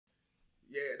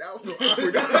Yeah, that would feel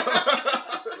awkward.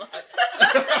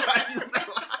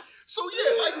 So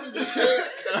yeah, like we just said,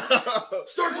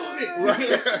 start talking.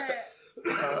 Right.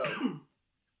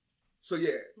 So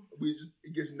yeah,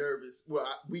 it gets nervous. Well,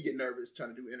 we get nervous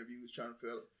trying to do interviews, trying to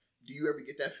feel. Do you ever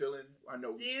get that feeling? I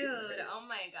know, dude. Oh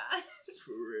my gosh,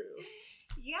 for real.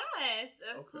 Yes,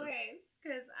 of course.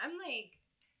 Because I'm like,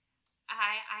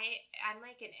 I'm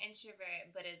like an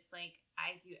introvert, but it's like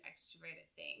I do extroverted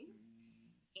things,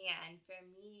 and for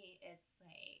me, it's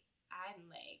like I'm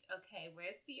like, okay,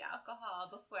 where's the alcohol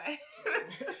before?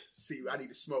 See, I need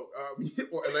to smoke, or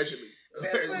allegedly.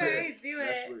 Before I do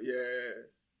it. Yeah.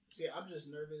 See, I'm just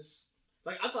nervous.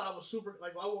 Like, I thought I was super,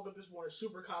 like, when I woke up this morning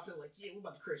super confident, like, yeah, we're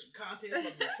about to create some content,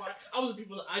 about to be fun. I was in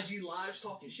people's IG lives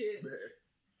talking shit. Man.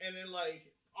 And then,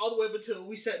 like, all the way up until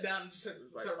we sat down and just started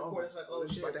recording. It's like, oh,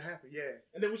 this shit. is about to happen, yeah.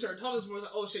 And then we started talking this morning.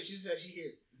 It's like, oh, shit, she said she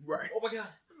here. Right. Oh, my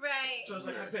God. Right. So it's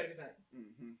like, I had a panic attack.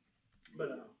 Mm-hmm. But,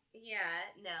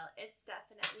 yeah, no, it's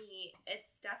definitely,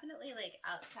 like,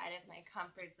 outside of my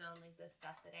comfort zone, like, the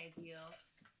stuff that I do.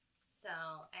 So,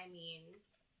 I mean...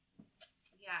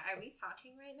 Yeah, are we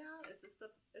talking right now? Is this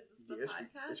the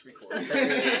podcast? It's recording.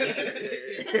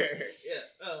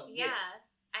 Yes. Yeah.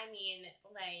 I mean,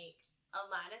 like, a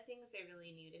lot of things are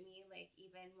really new to me. Like,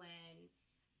 even when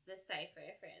the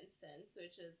Cypher, for instance,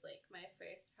 which was, like, my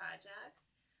first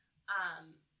project,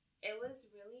 it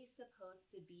was really supposed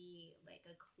to be, like,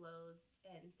 a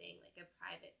closed-in thing, like a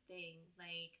private thing.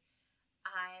 Like,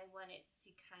 I wanted to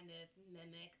kind of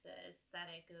mimic the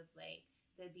aesthetic of, like,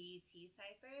 the BET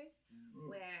ciphers,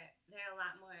 where they're a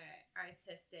lot more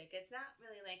artistic. It's not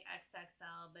really like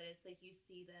XXL, but it's like you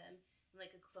see them in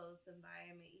like a closed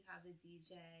environment. You have the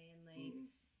DJ and like,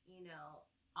 you know,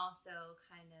 also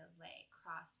kind of like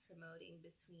cross promoting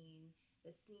between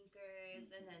the sneakers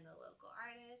and then the local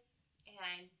artists.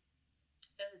 And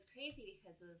it was crazy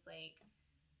because it was like,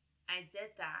 I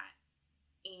did that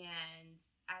and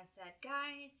I said,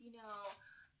 guys, you know,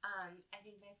 I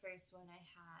think my first one I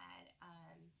had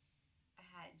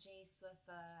Jay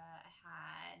Swiffa, I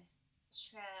had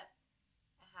Trip,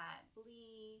 I had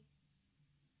Blee,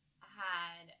 I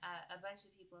had a bunch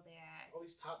of people there. All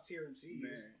these top tier MCs.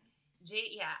 Man.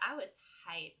 Jay, yeah, I was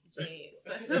hype. Jay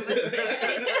Swiffa was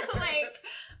there. Like,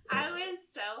 I was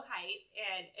so hype,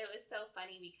 and it was so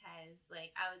funny because,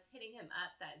 like, I was hitting him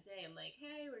up that day. I'm like,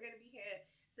 hey, we're gonna be here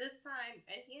this time,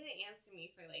 and he didn't answer me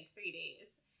for like 3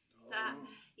 days. So,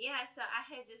 yeah, so I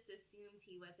had just assumed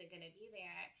he wasn't going to be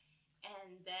there.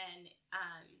 And then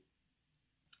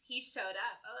he showed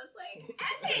up. I was like,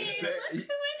 hey, look who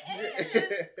it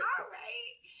is. All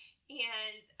right.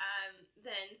 And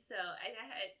then so I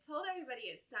had told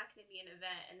everybody it's not going to be an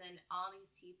event. And then all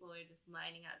these people are just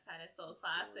lining outside of Soul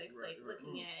Classics,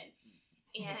 looking in.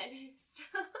 And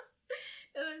so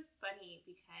it was funny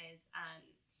because...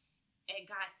 it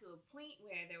got to a point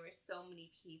where there were so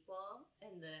many people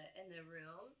in the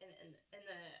room in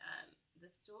the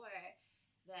store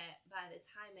that by the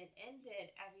time it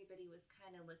ended, everybody was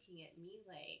kind of looking at me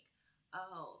like,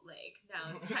 oh, like now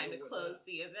it's time to close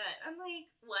the event. I'm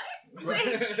like, what? Like,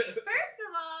 first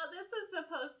of all, this was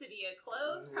supposed to be a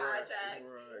closed project.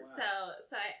 Right. Wow.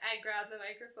 So I grabbed the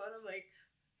microphone. I'm like,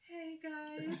 hey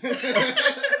guys, like,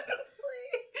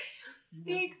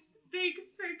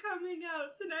 Thanks for coming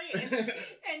out tonight.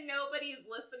 And nobody's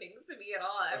listening to me at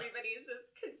all. Everybody's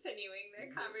just continuing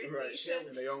their conversation. Right,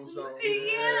 sharing their own song.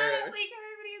 Yeah, like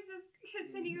everybody's just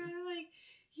continuing. Like,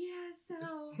 yeah,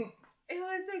 so it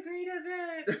was a great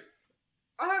event.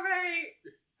 All right,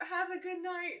 have a good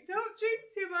night. Don't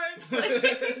drink too much.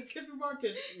 Like, tip your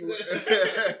market.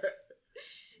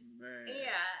 Man.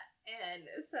 Yeah, and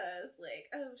so I was like,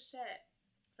 oh shit,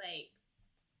 like,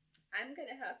 I'm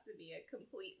going to have to be a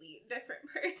completely different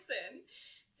person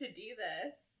to do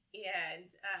this. And,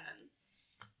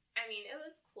 I mean, it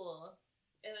was cool.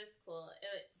 It was cool.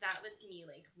 That was me,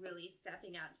 like, really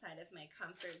stepping outside of my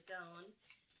comfort zone.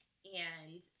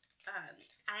 And,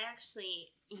 I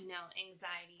actually, you know,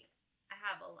 anxiety. I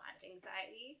have a lot of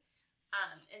anxiety,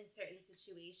 in certain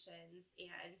situations.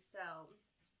 And so,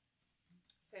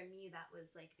 for me, that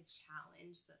was, like, a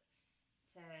challenge to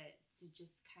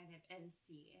just kind of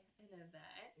MC an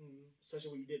event.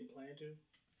 Especially when you didn't plan to?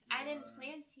 I didn't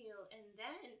plan to, and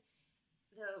then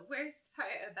the worst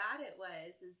part about it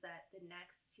is that the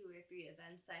next 2 or 3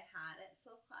 events I had at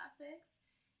Soul Classics,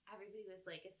 everybody was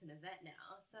like, it's an event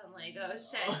now. So I'm like, oh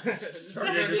shit.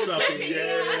 Something,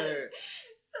 yeah.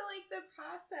 So like the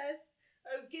process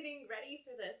of getting ready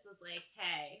for this was like,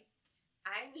 hey,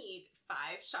 I need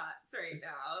 5 shots right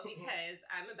now because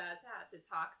I'm about to have to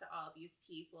talk to all these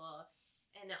people.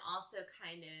 And it also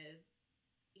kind of,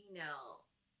 you know,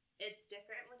 it's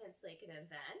different when it's like an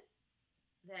event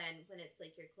than when it's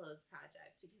like your closed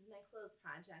project. Because my closed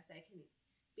projects, I can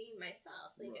be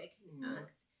myself. Like, I can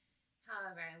act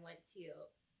however I want to.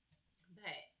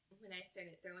 But when I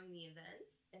started throwing the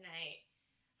events, and I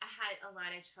had a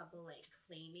lot of trouble like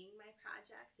claiming my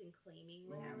project and claiming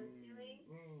what I was doing.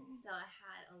 So I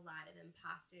had a lot of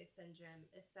imposter syndrome,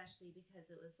 especially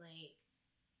because it was like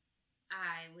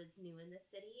I was new in the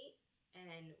city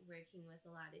and working with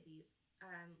a lot of these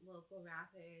local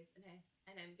rappers, and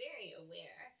I'm very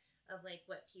aware of like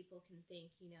what people can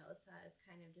think, you know. So I was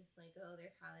kind of just like, oh,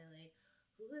 they're probably like,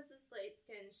 who is this light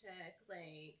skinned chick,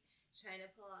 like trying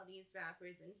to pull all these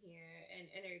rappers in here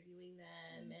and interviewing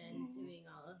them and doing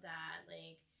all of that,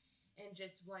 like, and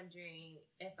just wondering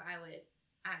if I would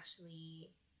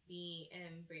actually be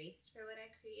embraced for what I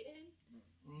created.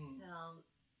 So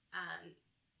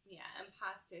yeah,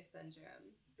 imposter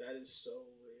syndrome. That is so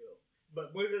real.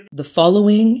 But we're gonna... The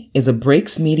following is a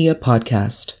Breaks Media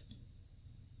podcast.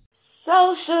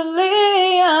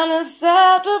 Socially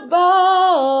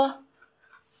unacceptable.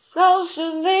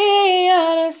 Socially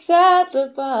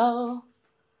unacceptable.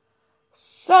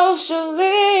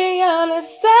 Socially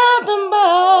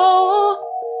unacceptable.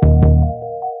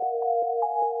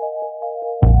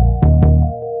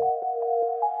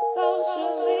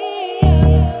 Socially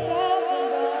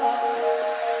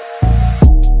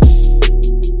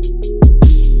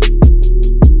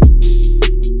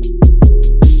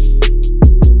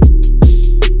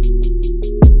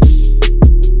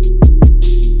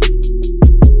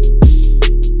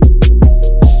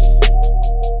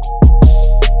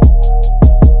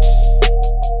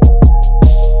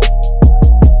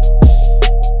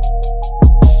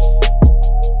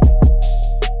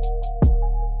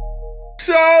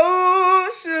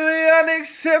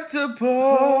unacceptable.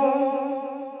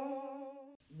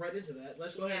 Right into that.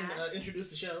 Let's go ahead and introduce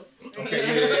the show. Okay,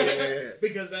 yeah.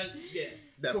 Because that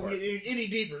before we get any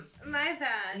deeper. My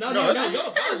bad. No, don't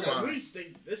apologize. We just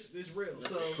think this is real. That's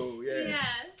so cool, yeah.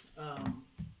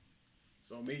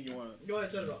 So me, you want to go ahead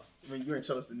and set it off. I mean, you ain't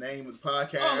tell us the name of the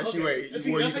podcast. Oh, okay. You that's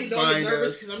how you can don't get find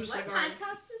nervous us. because I'm just What like, all right.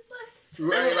 podcast is this?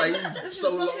 Right, like This so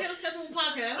is long. Socially Unacceptable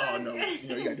Podcast. Oh no,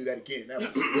 you gotta do that again. That was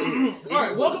All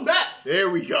right, welcome back. There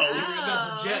we go. We're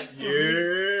gonna project.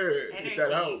 Yeah, get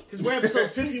that out. Because we're episode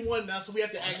 51 now, so we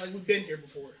have to act like we've been here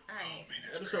before. All right. Man,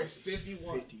 that's Episode crazy.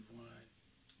 51. 51.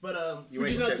 But You if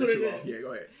ain't you're not said it tuning too in, long. Yeah,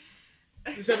 go ahead.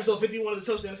 this is episode 51 of the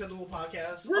Socially Unacceptable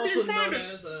Podcast, Where also can you find known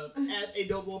us? as at a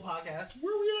Dope Blow Podcast.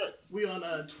 Where we at? We on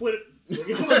Twitter.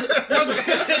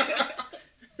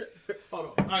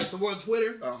 Hold on. All right, so we're on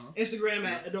Twitter, Instagram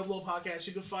at a Dope Blow Podcast.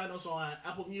 You can find us on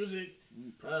Apple Music,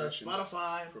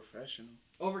 Spotify,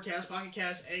 Overcast, Pocket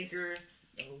Cast, Anchor,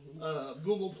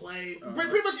 Google Play,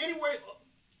 pretty much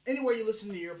anywhere you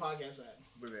listen to your podcast at.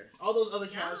 We're there. All those other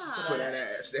casts For that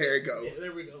ass. There you go. Yeah,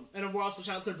 there we go. And then we're also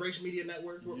shout out to the Breaks Media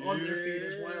Network. We're on their feed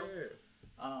as well.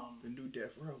 The new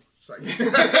Death Row. It's like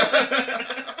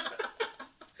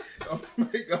oh my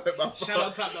God, my fault. Shout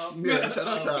out Top Dog. Yeah, shout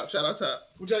out Top.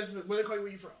 Where they call you?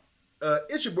 Where you from?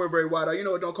 It's your boy Barry Wild. You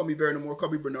know what? Don't call me Barry no more. Call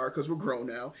me Bernard because we're grown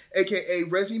now. AKA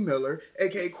Rezzy Miller.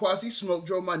 AKA Quasi Smoke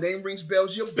Joe. My name rings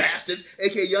bells, you bastards.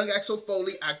 AKA Young Axel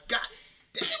Foley. I got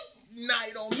this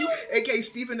night on me. AKA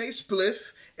Stephen A.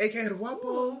 Spliff. AKA The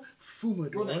Wapo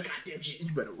Fumador. Roll that goddamn shit.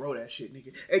 You better roll that shit,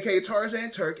 nigga. AKA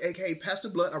Tarzan Turk. AKA Pastor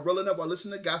Blunt. I'm rolling up while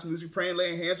listening to gospel music, praying,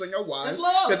 laying hands on your wives. That's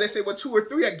love. Because they say, well, 2 or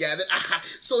 3 are gathered.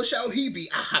 So shall he be.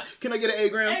 Can I get an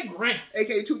A-gram? A-gram.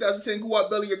 AKA 2010 Go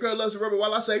Out Belly. Your girl loves the rubber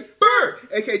while I say, Bird.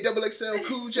 AKA Double XL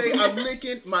Cool J. I'm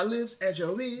licking my lips at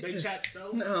your lips. They chat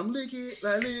though. I'm licking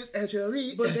my lips at your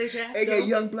lips. But they chat AKA though.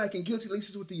 Young Black and Guilty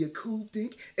Laces with the Yakub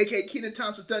Think. AKA Kenan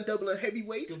Thompson's done double of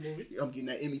heavyweights. Good movie. I'm getting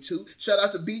that Emmy too. Shout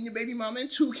out to beating your baby mama in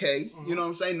 2K. You know what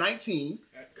I'm saying? 19.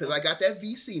 Because I got that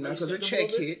VC now because her check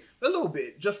hit. A little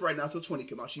bit. Just right now till 20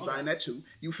 come out. She buying that too.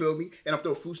 You feel me? And I'm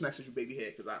throwing fruit snacks at your baby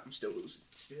head because I'm still losing.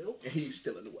 Still? And he's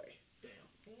still in the way.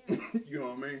 Damn. You know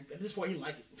what I mean? At this point, he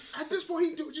like it. At this point,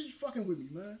 he just fucking with me,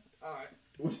 man. All right.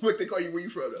 What they call you? Where you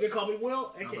from? They call me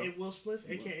Will, a.k.a. Will Spliff,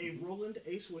 a.k.a. Roland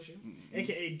A. Swisher,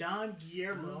 a.k.a. Don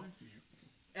Guillermo,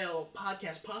 L.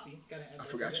 Podcast Poppy. Gotta add that. I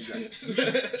forgot you guys.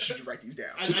 Should you write these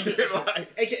down? I do.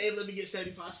 A.k.a. Let me get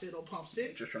 75 cent on pump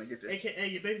 6. Just trying to get there. A.k.a.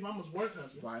 your baby mama's work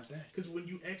husband. Why is that? Because when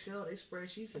you exhale, they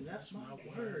spread sheets, and that's my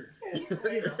word. You know,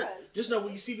 just know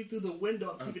when you see me through the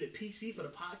window, I'm keeping it PC for the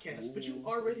podcast, but you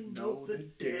already know the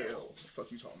deal. What the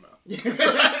fuck you talking about?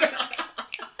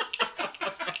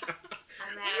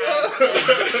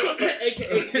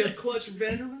 A.k.a. Young Clutch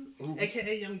Vanderland,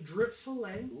 a.k.a. Young Drip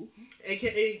Filet,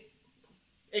 a.k.a.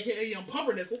 AKA Young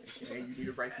Pumpernickel. Hey, you need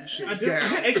to write these I shits do.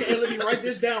 down. AKA, let me write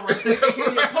this down right quick.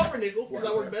 AKA Young Pumpernickel, because I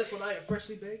What's work that? best when I am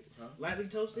freshly baked, lightly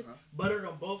toasted, buttered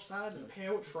on both sides, and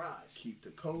paired with fries. Keep the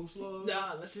coleslaw.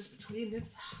 Nah, let's just between them.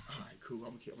 Alright, cool.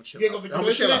 I'm gonna chill You out. ain't gonna be I'm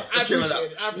gonna chill out. I I'm chilling appreciate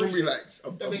out. it. I appreciate I'm relax.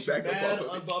 I'm That makes back you mad, up off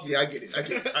of unbumped. it. Yeah, I get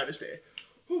it. I understand.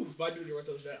 Whew, if I do need to write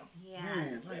those down. Yeah.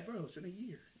 Man, like, bro, it's in a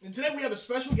year. And today we have a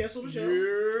special guest on the show.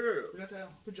 Yeah.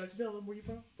 Would you like to tell them where you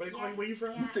from? Where they call you where you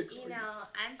from? Yeah, you know,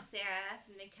 I'm Sarah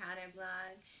from the Countr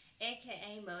blog,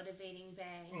 aka Motivating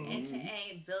Bay,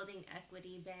 aka Building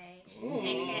Equity Bay,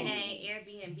 aka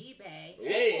Airbnb Bay,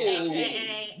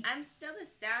 aka I'm still a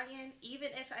stallion even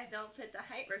if I don't fit the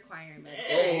height requirement.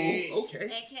 Oh, okay.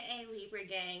 AKA Libra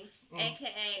Gang,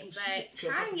 AKA but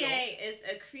Kanye is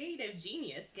a creative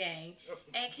genius gang,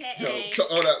 AKA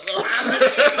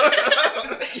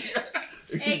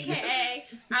AKA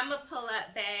I'm a pull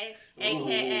up bae,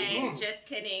 AKA just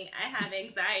kidding, I have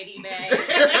anxiety bae,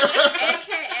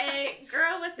 AKA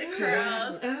girl with the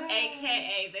curls,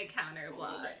 AKA the Countr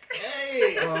blog.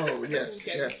 Hey! Oh, yes,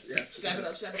 Okay. yes. Step it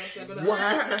up. Wow.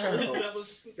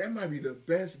 That might be the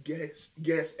best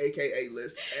guest AKA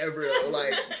list ever, though.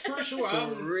 Like, For sure. for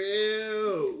I'm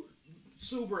real.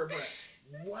 super impressed.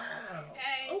 Wow.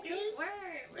 Hey, Okay. word.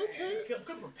 Okay.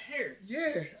 I'm prepared. Yeah,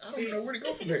 I don't even know where to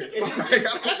go from there. That's how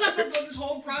I felt throughout this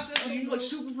whole process. You like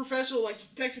super professional, like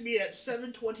texting me at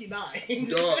 7:29.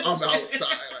 Dog, I'm outside.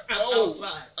 Like, I'm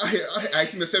outside. I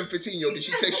asked him at 7:15, yo, did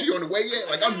she text you on the way yet?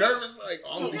 Like, I'm nervous. Like,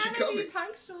 oh, You is she gotta coming? be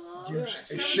punctual. Yeah. It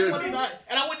should be. 7:29,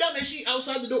 and I went down there. She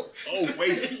outside the door. Oh,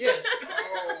 wait. Yes,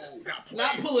 Oh, not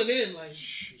not playing. pulling in like.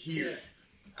 Here.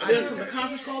 And then from the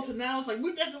conference call to now, it's like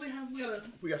we gotta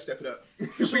We gotta step it up. We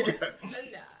got,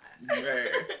 Nah. man.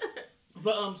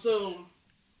 But so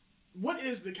what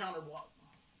is the Countr blog?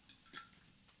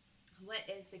 What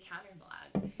is the Countr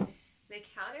blog? The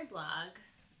Countr blog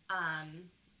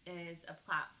is a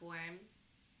platform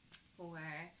for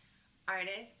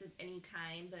artists of any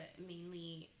kind, but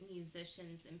mainly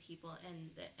musicians and people in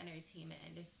the entertainment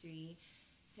industry,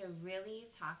 to really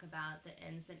talk about the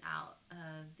ins and out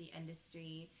of the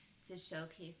industry, to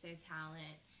showcase their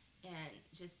talent, and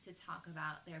just to talk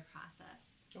about their process.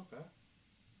 Okay.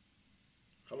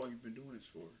 How long you been doing this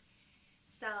for?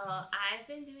 So I've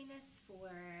been doing this for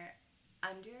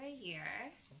under a year.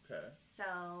 Okay.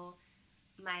 So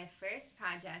my first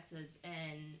project was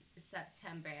in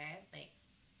September, like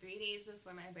 3 days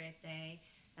before my birthday.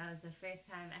 That was the first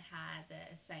time I had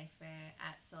the cypher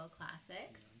at Soul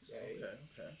Classics. Okay.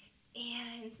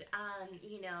 And,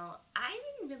 you know, I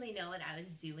didn't really know what I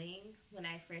was doing when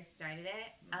I first started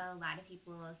it. A lot of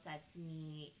people said to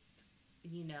me,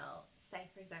 you know,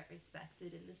 ciphers aren't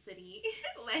respected in the city.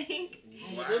 Like,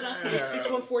 Wow. Did I see the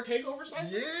 614 takeover cipher?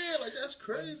 Yeah, like that's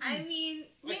crazy. I mean,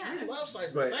 Like, yeah. we love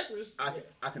ciphers. But Ciphers.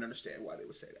 I can understand why they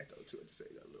would say that though too. To say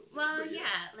that a little bit. Well, But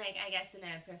yeah, like I guess in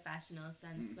a professional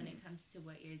sense when it comes to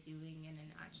what you're doing in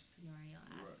an entrepreneurial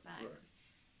aspect. right.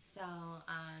 So,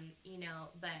 you know,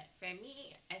 but for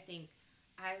me, I think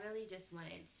I really just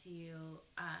wanted to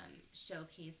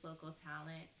showcase local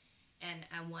talent, and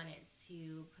I wanted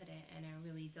to put it in a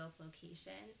really dope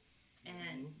location.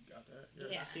 And Got that.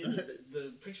 yeah. I see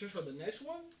the pictures for the next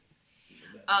one.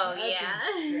 Oh, That's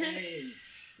yeah. insane.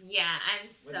 yeah, I'm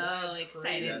so that's excited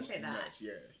crazy. That's for that. nuts,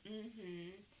 yeah.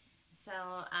 So,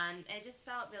 it just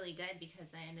felt really good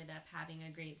because I ended up having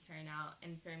a great turnout.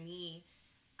 And for me,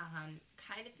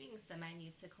 kind of being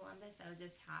semi-new to Columbus, I was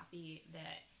just happy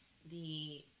that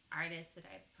the artists that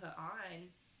I put on,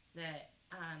 that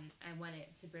I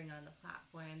wanted to bring on the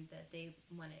platform, that they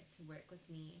wanted to work with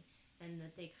me, and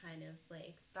that they kind of,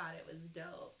 like, thought it was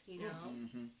dope, you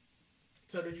know?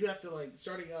 So did you have to, like,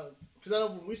 starting out, because I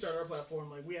know when we started our platform,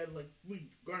 like, we had, like, we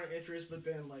garnered interest, but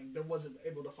then, like, there wasn't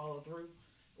able to follow through,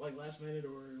 like, last minute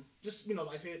or just, you know,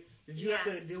 life hit. Did you have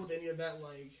to deal with any of that,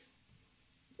 like,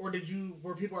 or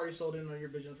were people already sold in on your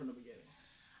vision from the beginning?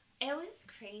 It was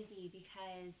crazy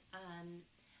because I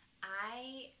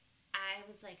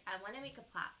was like, I want to make a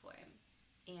platform,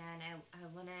 and I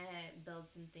want to build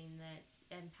something that's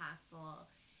impactful.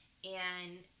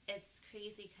 And it's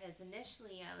crazy because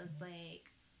initially I was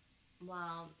like,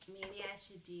 well, maybe I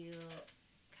should do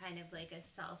kind of like a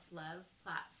self-love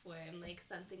platform, like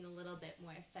something a little bit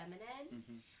more feminine.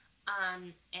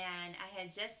 And I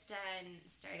had just done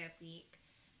Startup Week,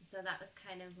 so that was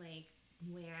kind of like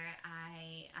where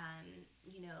I,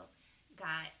 you know,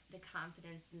 got the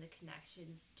confidence and the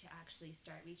connections to actually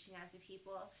start reaching out to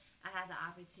people. I had the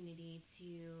opportunity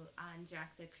to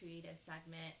direct the creative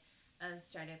segment of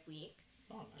Startup Week.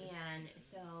 Oh, nice. And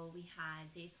so we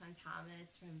had Dayton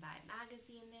Thomas from Vibe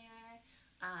Magazine there.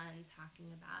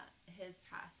 talking about his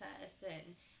process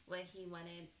and what he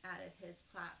wanted out of his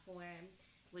platform,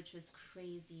 which was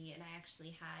crazy. And I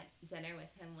actually had dinner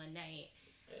with him one night,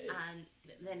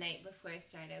 the night before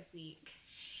start of week.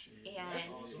 Shit, and that's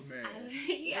awesome. Man.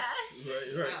 Yeah.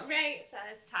 Right. Right. So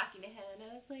I was talking to him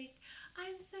and I was like,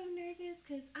 I'm so nervous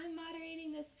because I'm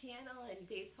moderating this panel, and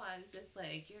Datewan's just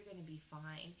like, you're going to be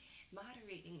fine.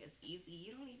 Moderating is easy.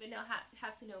 You don't even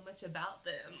have to know much about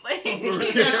them. Like,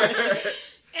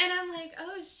 and I'm like,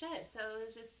 oh shit. So it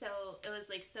was just it was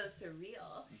like so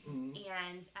surreal. Mm-hmm.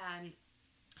 And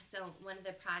so one of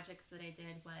the projects that I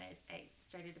did was I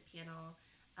started a panel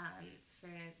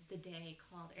for the day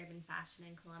called Urban Fashion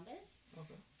in Columbus.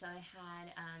 Okay. So I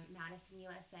had Madison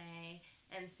USA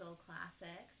and Soul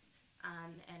Classics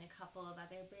and a couple of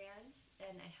other brands,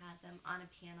 and I had them on a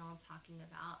panel talking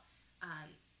about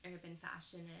urban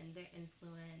fashion and their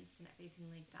influence and everything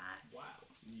like that. Wow.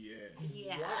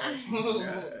 Yeah.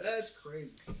 Wow. That's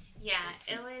crazy. Yeah,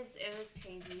 it was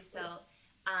crazy. So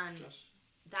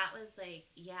that was like,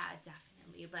 yeah, definitely.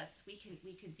 We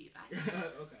can do that.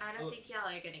 Okay. I don't think y'all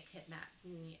are gonna kidnap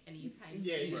me anytime soon.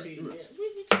 Yeah, you see. Right.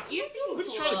 Yeah. You seem We're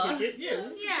just trying to cool. kick it. Yeah.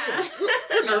 Yeah.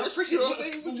 We're nervous. Appreciate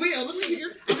it. Yeah, let me hear.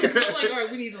 I feel like, all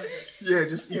right, we need like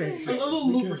Just a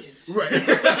little lubricant. Right.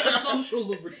 A social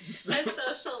lubricant. A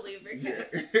social lubricant.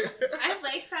 I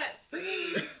like that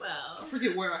phrase though. I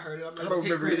forget where I heard it. I don't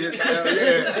remember it sound.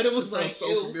 Yeah, And it was sounds like so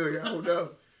ew. familiar. I don't know.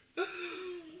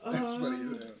 That's funny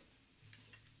as hell.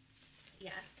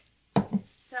 Yes.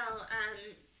 So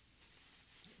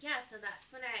so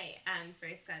that's when I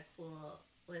first got cool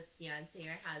with Deontay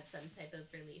or had some type of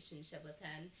relationship with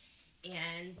him.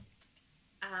 And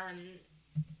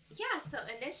so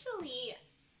initially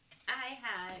I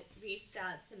had reached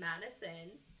out to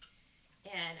Madison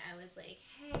and I was like,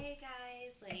 hey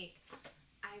guys, like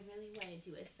I really want to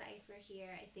do a cypher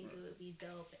here. I think it would be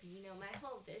dope. And my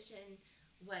whole vision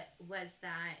was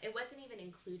that it wasn't even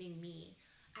including me.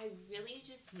 I really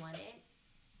just wanted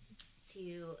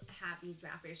to have these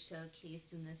rappers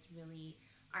showcased in this really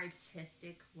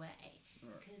artistic way.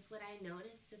 Because what I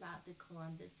noticed about the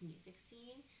Columbus music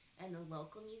scene and the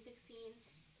local music scene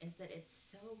is that it's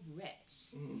so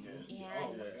rich. Mm-hmm. And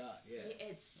oh my God, yeah.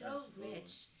 it's so Absolutely.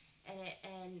 rich,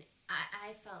 and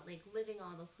I felt like living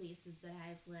all the places that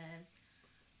I've lived,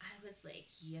 I was like,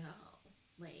 yo,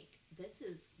 like this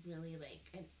is really like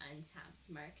an untapped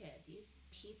market. These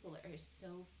people are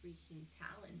so freaking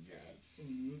talented. Yeah.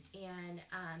 Mm-hmm. And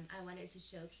I wanted to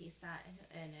showcase that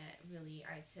in a really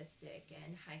artistic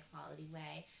and high quality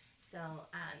way. So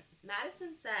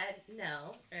Madison said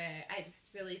no, or I just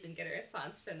really didn't get a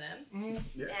response from them. Mm-hmm.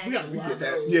 Yeah, And we get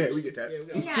that. Yeah, we get that.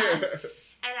 yeah.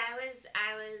 And I was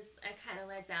kind of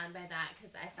let down by that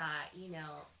because I thought,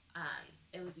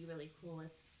 it would be really cool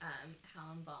with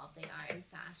how involved they are in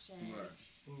fashion. Right.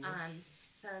 Mm-hmm.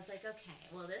 So I was like, okay,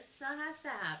 well, this still has to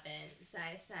happen. So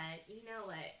I said, you know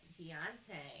what,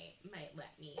 Deontay might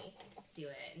let me do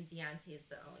it. And Deontay is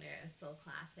the owner of Soul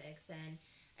Classics. And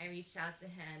I reached out to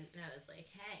him and I was like,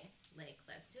 hey, like,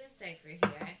 let's do a cypher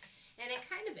here. And it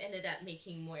kind of ended up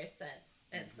making more sense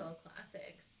at Soul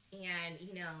Classics. And,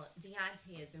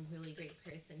 Deontay is a really great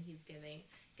person. He's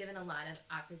given a lot of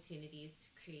opportunities to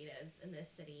creatives in this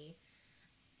city.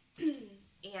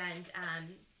 And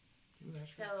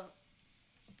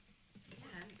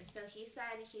so he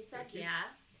said yeah.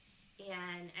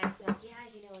 And I said, yeah,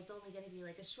 it's only going to be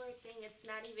like a short thing. It's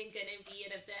not even going to be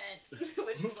an event,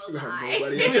 which is a lie.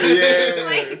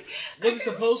 Yeah. What's it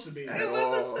supposed to be? It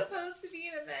wasn't supposed to be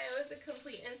an event. It was a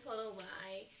complete and total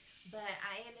lie. But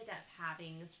I ended up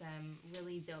having some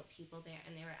really dope people there,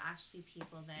 and they were actually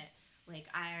people that, like,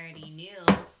 I already knew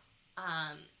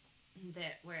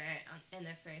that were in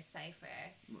the first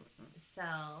cypher.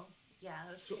 So, yeah,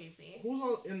 it was crazy. Who's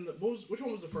all in the? Which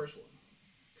one was the first one?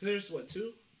 Because there's what,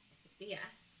 2?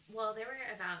 Yes. Well, there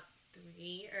were about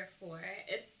 3 or 4.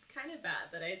 It's kind of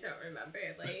bad that I don't remember.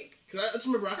 Like, because I just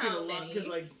remember I seen a lot. many? Because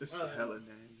like It's a hella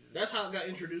name. that's how I got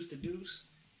introduced to Deuce.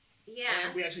 yeah.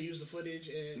 And we actually used the footage,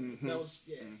 and that was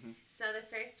So the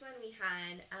first one we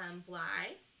had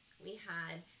Bly. We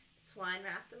had Twan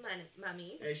Rap the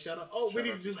Mummy. Hey, shout out! Oh, we Shout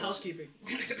need out to do to housekeeping.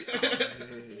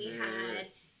 We had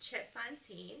Trip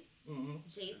Fontaine. Mm-hmm.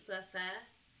 Jay Swiffa,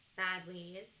 Bad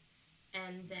Ways,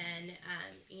 and then,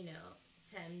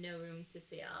 Tim No Room to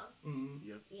Fail. Mm-hmm.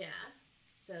 Yep. Yeah.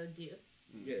 So Deuce.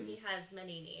 Yeah. He has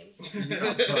many names. Yeah.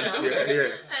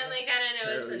 I'm like, I don't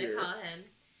know which one to Yeah. call him.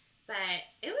 But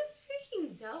it was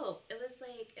freaking dope. It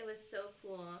was so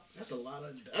cool. That's a lot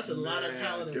of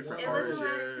talent in different It one. was a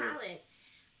lot yeah. of talent.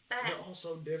 But They're all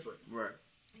so different. Right.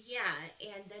 yeah,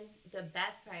 and then the the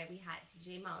best part, we had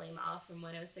TJ Molly Mall from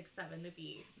 106.7 The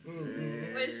Beat,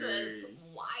 Mm. which was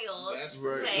wild. That's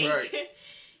right, Like, right.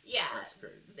 Yeah, That's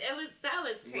crazy. that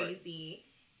was crazy,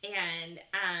 and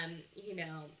you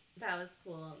know, that was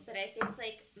cool. But I think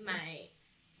like my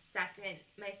second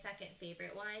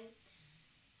favorite one,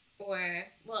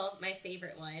 my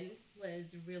favorite one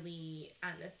was really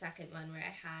on the second one where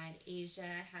I had Asia,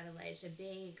 I had Elijah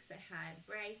Banks, I had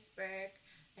Bryce Burke,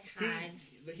 I had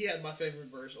He had my favorite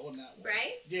verse on that one.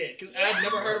 Bryce. Yeah, because I'd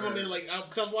never heard of him. And like,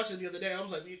 cause I was watching it the other day, I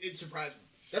was like, it surprised me.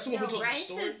 That's the one who told Bryce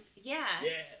the story. Yeah.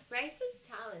 Yeah. Bryce is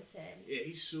talented. Yeah,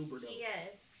 he's super dope. He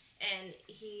is, and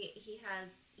he has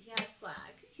swag.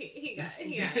 He got.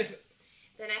 Yes.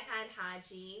 Then I had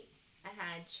Haji, I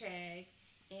had Trig,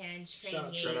 and Trey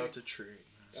Yates. Shout out to Trig.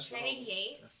 Trey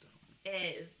Yates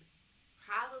is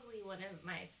probably one of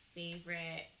my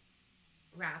favorite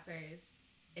rappers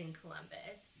in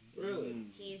Columbus. Really?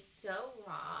 He's so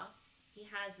raw. He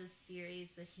has a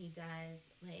series that he does,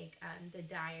 like The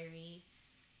Diary,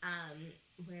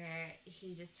 where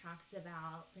he just talks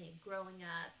about like growing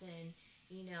up and,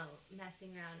 you know,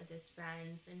 messing around with his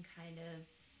friends and kind of,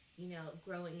 you know,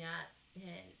 growing up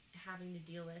and having to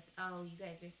deal with, oh, you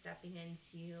guys are stepping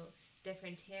into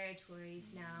different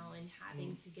territories now and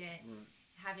having to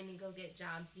go get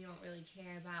jobs you don't really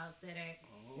care about that are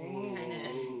kind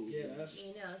of,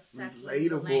 you know, sucking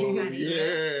the life out of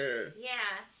you.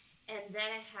 Yeah. And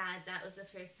then that was the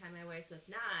first time I worked with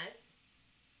Nas.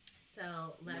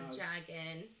 So, Love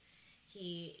Dragon,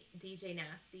 DJ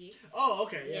Nasty. Oh,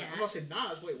 okay, yeah. I'm about to say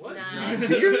Nas. Wait, what? Nas.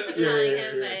 here? I'm calling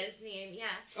him by his name,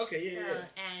 yeah. Okay, yeah.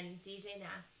 And DJ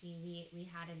Nasty, we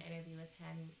had an interview with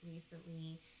him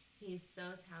recently. He's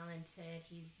so talented.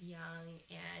 He's young,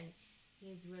 and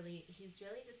he's really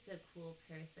just a cool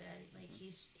person. Like,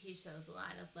 he shows a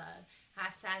lot of love.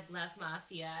 # Love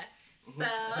Mafia. So,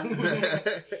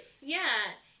 yeah.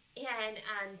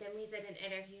 And then we did an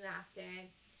interview after.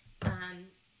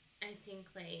 I think,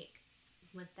 like,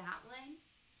 with that one,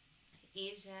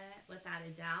 Asia, without a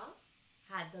doubt,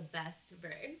 had the best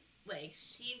verse. Like,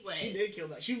 she did kill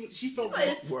that. She felt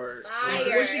word. Fire. Like,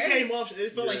 when she came off,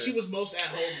 it felt like she was most at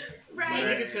home there. Right.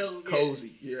 Like, you could tell.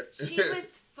 Cozy, yeah. She was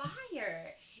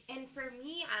fire. And for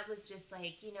me, I was just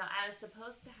like, you know, I was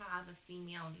supposed to have a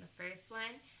female in the first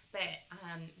one, but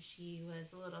she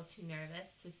was a little too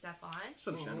nervous to step on.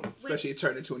 Especially it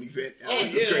turned into an event. Yeah,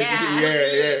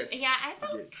 I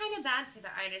felt kind of bad for the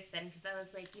artist then, because I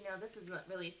was like, you know, this isn't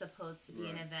really supposed to be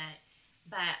an event.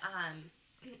 But,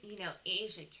 you know,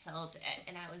 Asia killed it.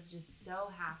 And I was just so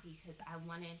happy because I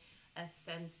wanted a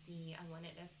femc, I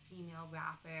wanted a female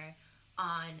rapper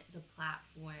on the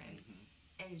platform.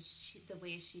 And the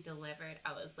way she delivered,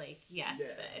 I was like, yes,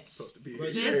 bitch.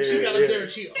 Right. She got up there and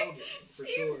she owned it.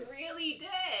 She really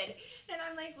did. And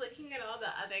I'm like looking at all the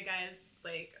other guys'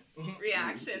 like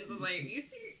reactions. I'm like, you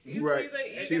see the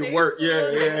work,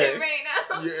 right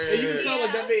now. Yeah. And you can tell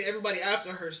like that made everybody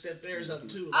after her step theirs up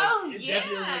too. Like, it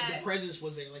definitely like the presence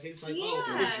was there. Like it's like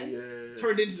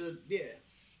turned into the It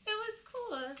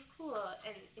was cool.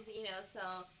 And you know,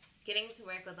 so getting to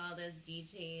work with all those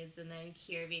DJs and then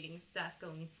curating stuff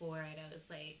going forward, I was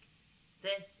like,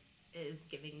 this is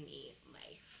giving me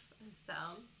life. So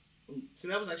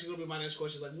that was actually going to be my next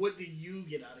question. Like, what do you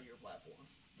get out of your platform?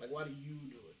 Like, why do you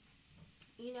do it?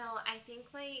 You know, I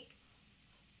think, like,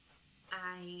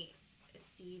 I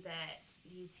see that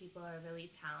these people are really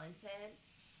talented.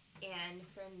 And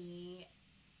for me,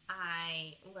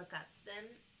 I look up to them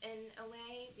in a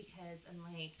way because I'm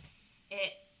like,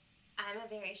 I'm a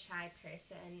very shy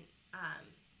person,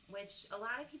 which a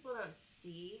lot of people don't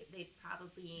see. They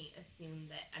probably assume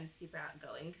that I'm super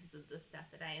outgoing because of the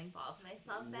stuff that I involve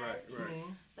myself in. Right.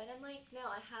 But I'm like, no,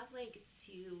 I have like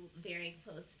 2 very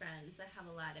close friends. I have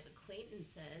a lot of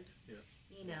acquaintances. Yeah.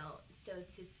 You know, so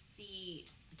to see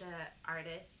the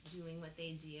artists doing what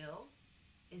they do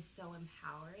is so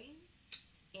empowering.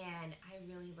 And I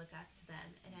really look up to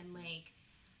them. And I'm like,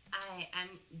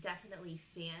 I'm definitely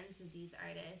fans of these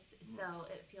artists, so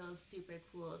it feels super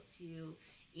cool to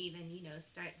even, you know,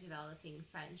 start developing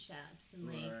friendships and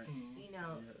like, you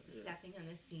know, stepping on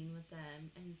the scene with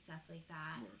them and stuff like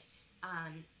that.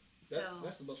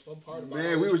 That's the most fun part about it.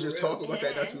 Man, we were just talking about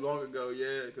that not too long ago,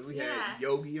 because we had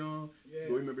Yogi on. Yeah.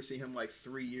 We remember seeing him like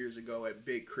 3 years ago at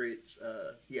Big Crits.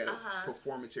 He had a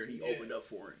performance here and he opened up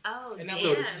for him. Oh, and damn.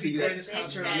 that was to see the that greatest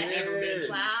concert I've ever been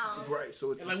to. Wow. Right,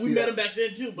 so and like we met him back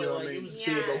then too, but you know like what I mean? it was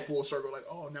See it go full circle, like,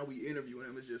 oh, now we interviewing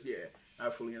him. It's just,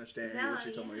 I fully understand what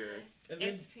you're talking about. And then,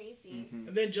 it's crazy.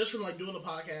 And then just from like doing the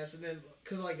podcast, and then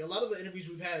because like a lot of the interviews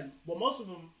we've had, well, most of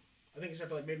them, I think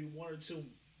except for like maybe 1 or 2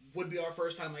 would be our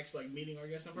first time like meeting our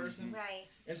guests in person. Right.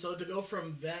 And so to go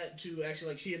from that to actually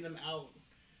like seeing them out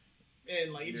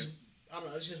and like it just I don't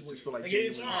know, it's just weird. Just feel like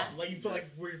it's awesome. Like you feel like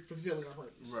we're fulfilling our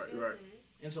purpose. Right.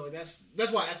 And so like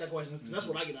that's why I asked that question because that's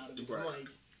what I get out of it. Right. I'm like,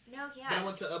 no, yeah. when I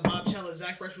went to Bob Chella,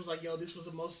 Zach Fresh was like, "Yo, this was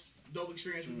the most dope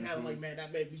experience we've had." I'm like, man,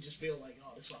 that made me just feel like,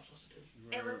 oh, this is what I'm supposed to do.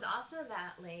 It was also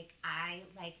that like I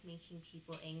like making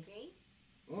people angry,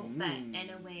 but in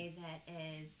a way that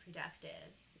is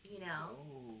productive, you know.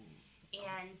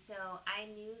 And so I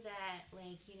knew that,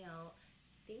 like, you know,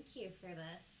 thank you for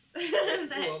this.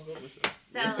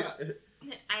 So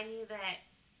I knew that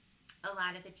a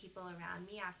lot of the people around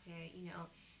me, after, you know,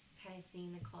 kind of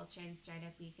seeing the culture in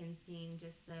Startup Week and seeing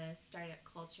just the startup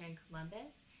culture in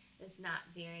Columbus, is not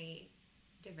very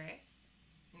diverse.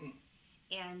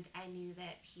 And I knew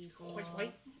that people...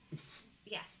 White?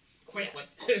 Yes. White.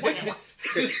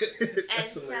 And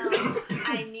so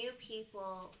I knew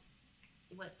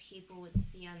what people would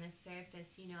see on the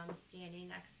surface. You know, I'm standing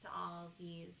next to all of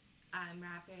these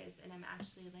rappers, and I'm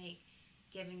actually, like,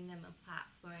 giving them a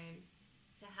platform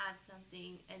to have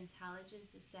something intelligent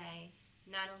to say,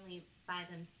 not only by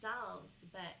themselves,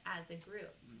 but as a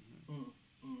group.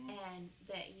 And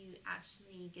that you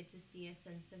actually get to see a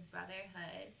sense of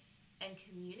brotherhood and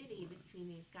community between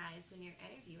these guys when you're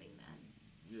interviewing them.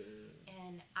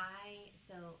 And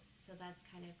so that's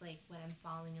kind of like what I'm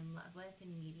falling in love with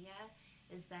in media,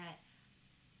 is that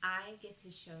I get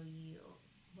to show you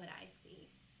what I see.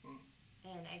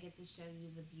 And I get to show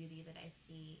you the beauty that I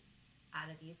see out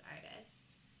of these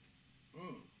artists.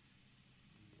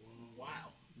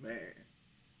 Wow. Man.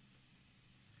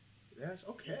 That's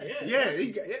okay. Yeah.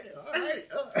 All right.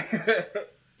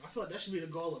 I feel like that should be the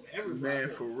goal of every man,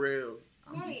 for real.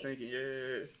 I'm Right. thinking,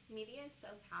 Media is so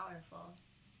powerful.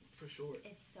 For sure.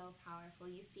 It's so powerful.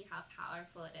 You see how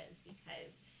powerful it is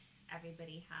because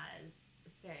everybody has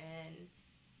certain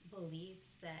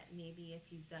beliefs that maybe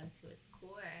if you dug to its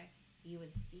core, you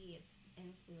would see it's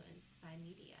influenced by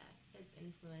media. It's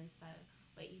influenced by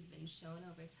what you've been shown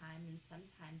over time, and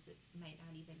sometimes it might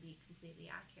not even be completely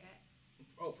accurate.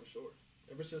 Oh, for sure.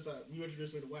 Ever since you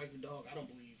introduced me to Wag the Dog, I don't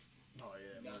believe. Oh,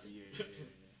 yeah. Nothing. Yeah.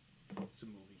 It's a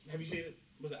movie. Have you seen it?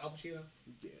 Was it Al Pacino?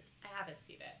 Yeah. I haven't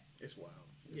seen it. It's wild.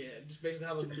 Yeah, just basically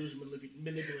how the news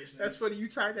manipulates. That's funny. You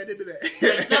tied that into that.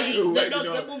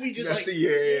 That movie just like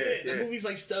that movie's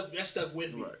like stuck. That stuck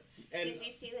with me. Right. And did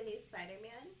you see the new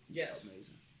Spider-Man? Yes.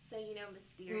 Amazing. So you know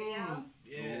Mysterio.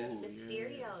 Yeah.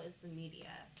 Mysterio is the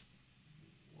media.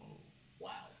 Whoa.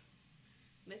 Wow.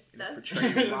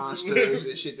 Portraying monsters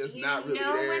and shit that's not really there.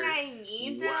 You know what I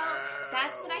mean, though? Wow.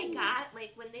 That's what I got.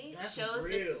 Like, when they showed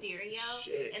real. Mysterio,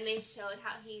 and they showed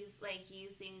how he's, like,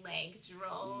 using, like,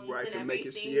 drones and to everything. make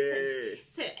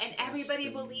it, and everybody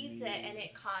believes it, and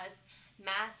it caused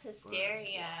mass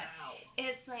hysteria. Wow.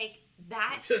 It's like,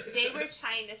 that, they were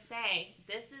trying to say,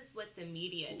 this is what the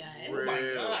media does. Real. Oh my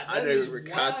God, I never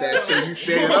caught that till you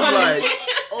said it. I'm like,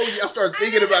 I start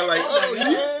thinking about it, like,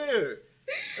 yeah.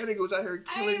 That nigga was out here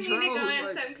killing drones. I didn't mean to go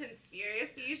in some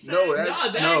conspiracy shit. No,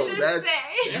 that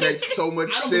makes so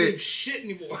much sense. I don't believe shit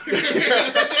anymore.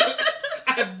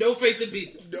 I have no faith in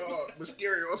people. Dog,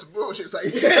 Mysterio on some bullshit. It's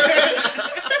like,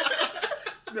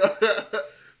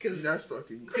 because that's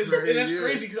fucking crazy. And that's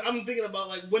crazy because I'm thinking about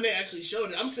like when they actually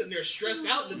showed it. I'm sitting there stressed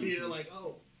out in the theater, like,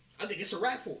 oh, I think it's a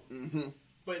rat for.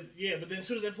 But then as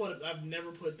soon as they put it, I've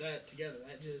never put that together.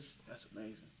 That's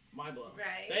amazing. Mind blowing.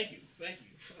 Right. Thank you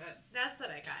for that. That's what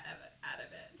I got out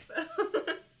of it.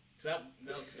 So that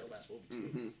was the last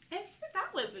movie.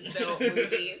 That was a dope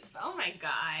movie. Oh my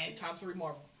God. Top 3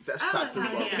 Marvel. That's top 3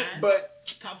 Marvel. Yeah. But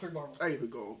top 3 Marvel. I ain't even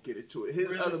gonna get into it. His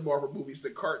Really? other Marvel movies, the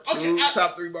cartoon,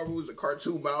 top 3 Marvel movies, the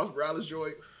cartoon Miles Morales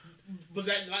joint. Was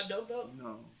that not dope though?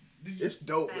 No. It's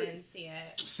dope. I didn't see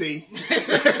it. See? You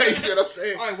see what I'm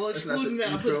saying? Alright, well, excluding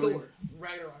that, I put me? Thor.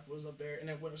 Ragnarok was up there, and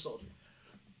then Winter Soldier.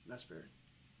 That's fair.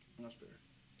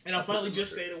 And I finally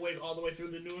just stayed awake all the way through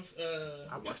the new.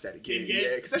 I watched that again,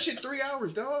 yeah, because that shit 3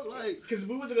 hours, dog. Like, because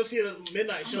we went to go see it at a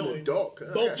midnight show. I'm an adult,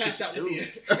 both passed out in the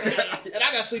theater, and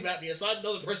I got sleep apnea, so I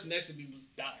know the person next to me was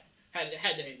dying. Had to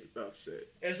hate it. Upset.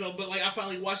 And so, but like, I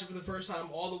finally watched it for the first time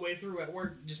all the way through at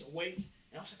work, just awake,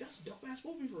 and I was like, "That's a dope ass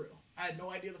movie for real." I had no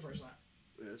idea the first time.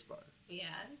 Yeah, it's fire. Yeah,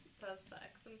 that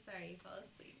sucks. I'm sorry you fell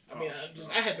asleep. I mean,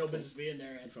 I had no business being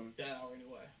there at that hour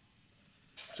anyway.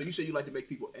 So you say you like to make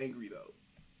people angry though.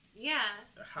 Yeah.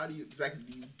 How do you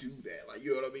do that? Like, you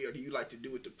know what I mean? Or do you like to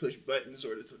do it to push buttons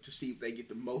or to see if they get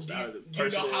the most out of the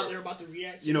person? Do you know how they're about to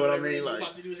react? You know what I mean? Like,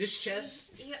 about to do is this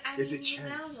chess? Yeah, I is mean, it chess? You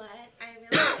know what? I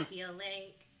really feel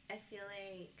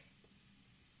like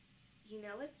you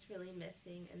know what's really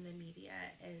missing in the media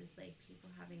is like people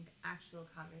having actual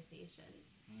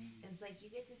conversations. It's like you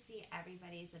get to see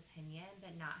everybody's opinion,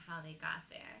 but not how they got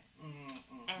there.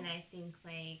 And I think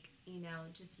like, you know,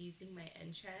 just using my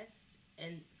interest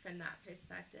and from that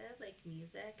perspective, like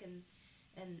music and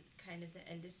kind of the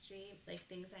industry, like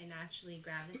things I naturally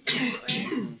gravitate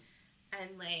towards,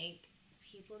 and like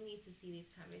people need to see these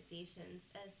conversations,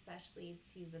 especially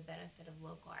to the benefit of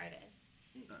local artists.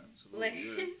 Absolutely. Like,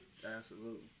 yeah.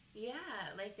 Absolutely. Yeah,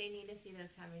 like they need to see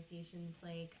those conversations.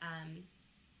 Like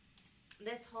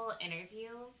this whole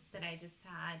interview that I just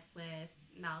had with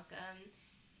Malcolm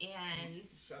and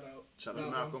shout out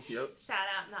Malcolm. Yep. Shout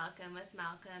out Malcolm with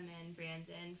Malcolm and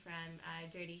Brandon from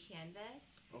Dirty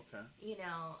Canvas. Okay. You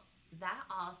know, that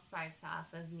all sparked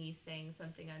off of me saying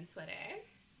something on Twitter.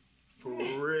 For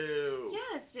real.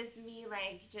 Yeah, it's just me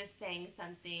like just saying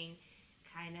something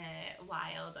kind of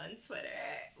wild on Twitter,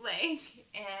 like,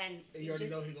 and you already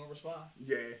know he's gonna respond.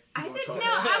 Yeah, I didn't know.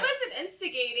 I wasn't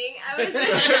instigating. I was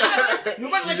just.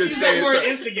 Nobody likes to use that word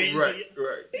instigating. Right.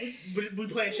 But we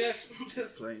playing chess.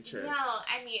 Playing chess. No,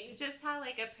 I mean just how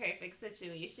like a perfect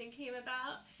situation came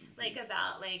about, like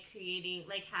about like creating,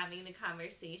 like having the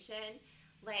conversation.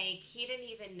 Like he didn't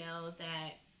even know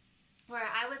that, where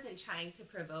I wasn't trying to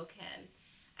provoke him.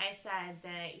 I said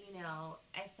that, you know,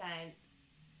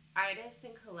 artists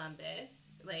in Columbus,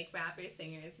 like rappers,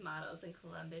 singers, models in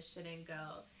Columbus shouldn't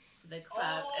go to the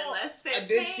club unless they're I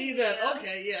did see that.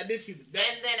 Okay, yeah, I did see that.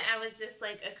 And then I was just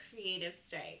like a creative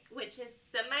strike, which is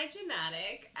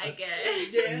semi-dramatic, I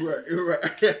guess. Yeah. Right.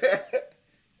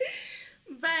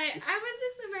 But I was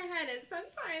just in my head, and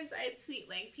sometimes I tweet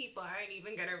like people aren't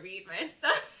even gonna read my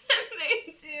stuff, and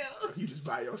they do. You just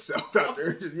by yourself out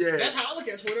there. Yeah. That's how I look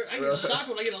at Twitter. I get shocked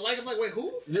when I get a like. I'm like, wait,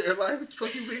 who? Yeah, like, what the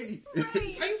fuck you mean?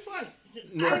 Right. How you find?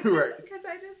 Right. Because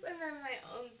I just am in my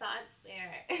own thoughts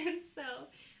there, and so.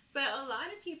 But a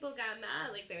lot of people got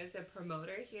mad. Like there was a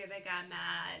promoter here that got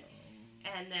mad.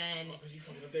 And then you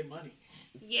fucking up their money.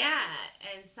 Yeah,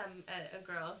 and a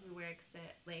girl who works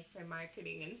at like for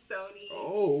marketing and Sony.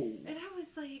 Oh. And I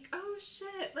was like, oh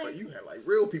shit! Like but you had like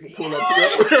real people pull up to you.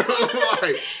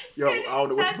 Like, yo, I don't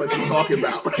know what the fuck you talking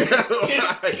about.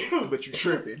 Like, but you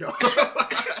tripping, though.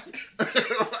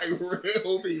 Like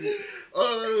real people.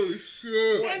 Oh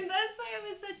shit! And that's why it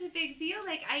was such a big deal.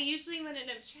 Like I usually went in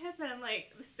a trip, and I'm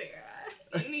like, Sarah,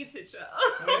 you need to chill.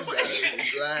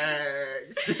 Relax.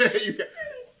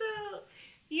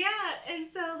 And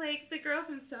so like the girl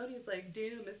from Sony's like,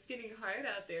 damn, it's getting hard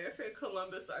out there for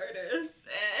Columbus artists,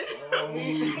 and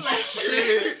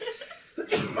shit.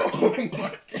 Oh my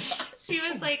god. She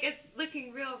was like, it's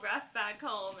looking real rough back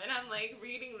home, and I'm like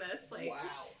reading this like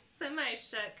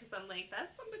semi-shook because I'm like,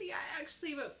 that's somebody I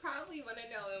actually would probably want to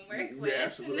know and work with. Yeah,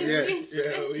 absolutely. Yeah.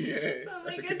 Yeah. So I'm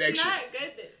that's like, a connection. It's not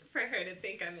good for her to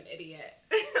think I'm an idiot.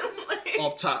 Like,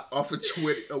 off of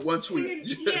Twitter, one tweet.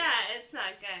 Yeah, it's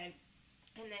not good.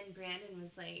 And then Brandon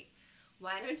was like,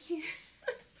 why don't you...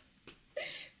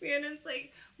 Brandon's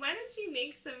like, why don't you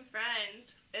make some friends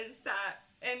and stop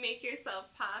and make yourself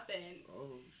poppin'?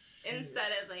 Oh,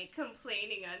 instead of like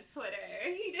complaining on Twitter.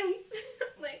 He didn't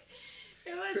like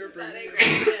it wasn't that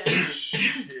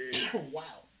aggressive.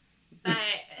 Wow.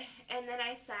 But and then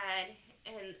I said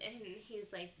and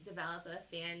he's like, develop a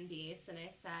fan base, and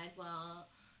I said, well,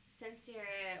 since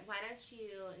why don't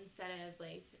you, instead of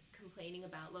like complaining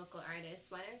about local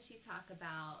artists, why don't you talk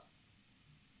about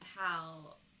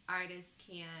how artists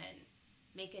can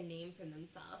make a name for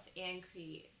themselves and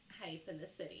create hype in the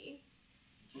city,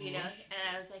 you know?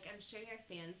 And I was like, I'm sure your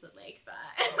fans would like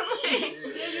that.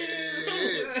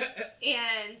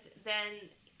 And then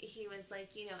he was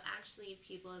like, you know, actually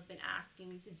people have been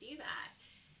asking to do that.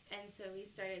 And so we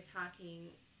started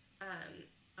talking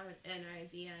in our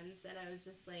DMs, and I was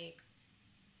just like,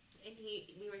 and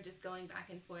we were just going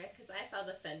back and forth because I felt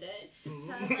offended.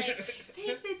 So I was like,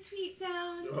 take the tweet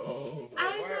down.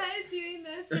 I'm not doing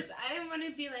this because I didn't want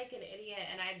to be like an idiot,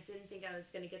 and I didn't think I was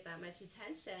going to get that much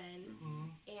attention.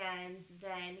 And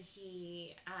then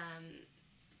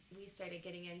we started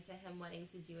getting into him wanting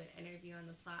to do an interview on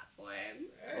the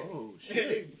platform. Oh,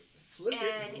 shit. Flip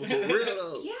it. For real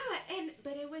though. Yeah,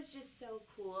 but it was just so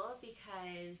cool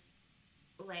because,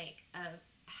 like, of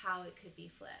how it could be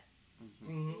flipped.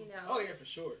 You know? Oh, yeah, for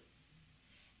sure.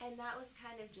 And that was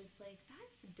kind of just like,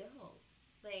 that's dope.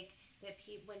 Like, that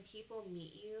when people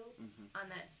meet you on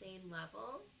that same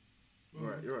level.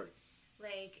 Right, you're right.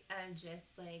 Like, I'm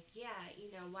just like, yeah,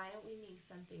 you know, why don't we make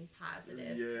something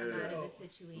positive come out of the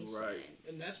situation? Right.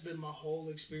 And that's been my whole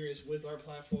experience with our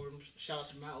platform. Shout out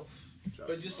to Mouth.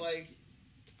 But just like,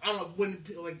 I don't know, when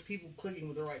like people clicking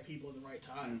with the right people at the right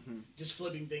time, just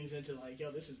flipping things into like,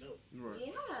 yo, this is dope. Right.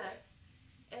 Yeah.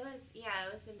 It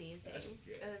was amazing.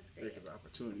 It was great. An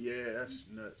opportunity. Yeah, that's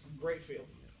nuts. Great feeling.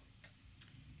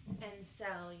 And so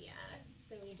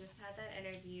we just had that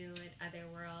interview in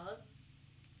Otherworld,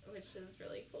 which was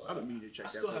really cool. I don't mean to check that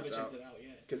out. I still haven't checked it out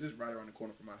yet. Because it's right around the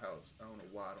corner from my house. I don't know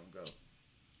why I don't go.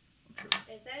 I'm sure.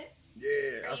 Is it?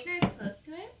 Yeah. Are you guys close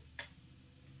to it?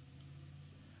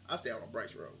 I stay out on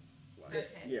Bryce Road. Like,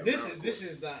 okay. Yeah. This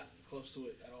is not close to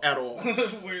it at all.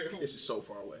 This is so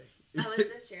far away. Oh, is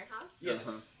this your house?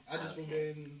 Yes. I just moved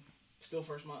in. Still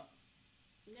first month.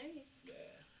 Nice. Yeah.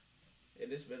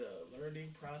 And it's been a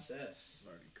learning process.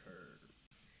 Learning curve.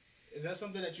 Is that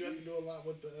something that you have to do a lot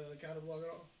with the Countr blog at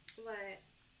all? What?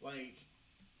 Like,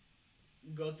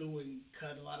 go through and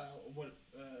cut a lot out what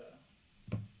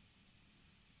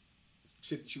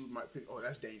shit that you might put,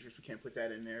 that's dangerous, we can't put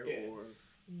that in there, or...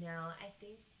 No, I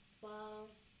think,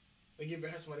 well... Like, you ever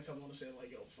had somebody come on and say,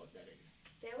 like, yo, fuck that nigga?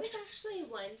 There was actually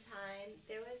one time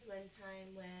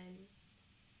when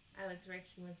I was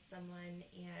working with someone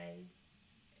and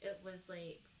it was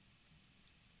like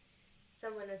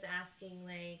someone was asking,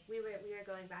 like, we were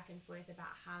going back and forth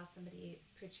about how somebody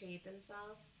portrayed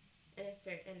themselves in a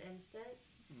certain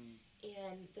instance,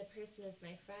 and the person was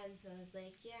my friend, so I was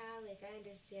like, yeah, like, I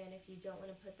understand if you don't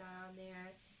want to put that on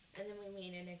there, and then we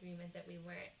made an agreement that we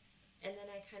weren't, and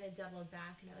then I kind of doubled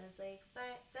back and I was like,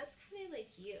 but that's kind of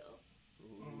like you.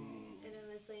 And I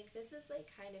was like, this is like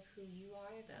kind of who you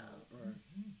are though. Right.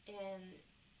 And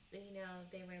you know,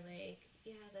 they were like,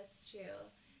 yeah, that's true.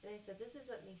 And I said, this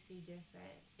is what makes you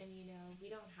different. And you know,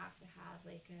 we don't have to have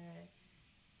like a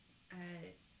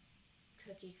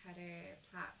cookie cutter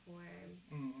platform.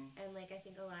 And like, I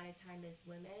think a lot of time as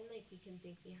women, like, we can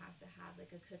think we have to have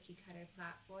like a cookie cutter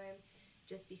platform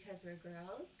just because we're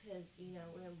girls, because you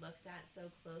know, we're looked at so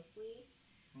closely.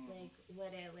 Like,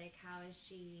 how is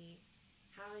she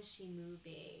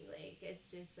moving? Like,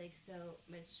 it's just like so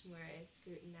much more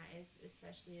scrutinized,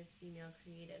 especially as female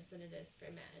creatives, than it is for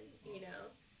men, you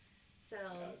know? So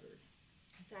I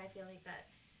feel like that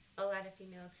a lot of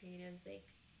female creatives,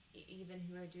 like, even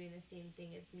who are doing the same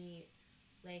thing as me,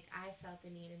 like, I felt the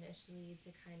need initially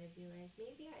to kind of be like,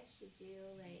 maybe I should do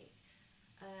like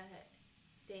a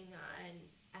thing on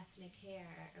ethnic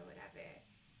hair or whatever.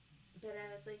 But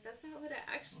I was like, that's not what I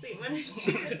actually want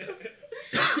to do.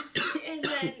 And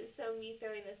then, so me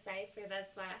throwing the cipher,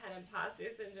 that's why I had imposter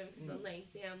syndrome, because I'm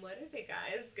like, damn, what are the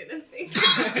guys going to think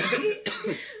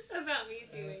about me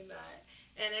doing that?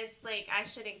 And it's like, I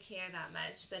shouldn't care that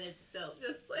much, but it's still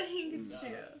just like,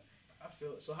 true. I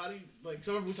feel it. So how do you, like,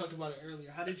 some of we talked about it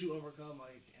earlier, how did you overcome,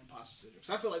 like, imposter syndrome?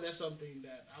 Because I feel like that's something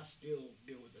that I still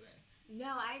deal with today.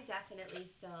 No, I definitely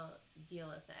still deal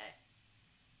with it.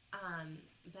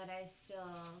 But I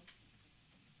still...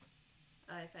 Oh,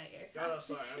 I thought you were... Oh,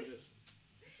 sorry, I'm just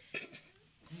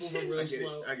moving real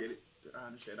slow. I get it. I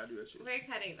understand. I do that shit. We're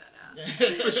cutting that out.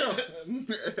 For sure. In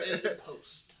the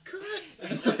post.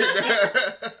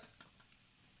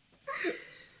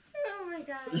 Oh my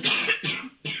god.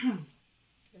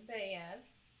 But yeah.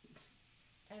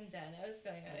 I'm done. I was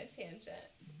going on a tangent.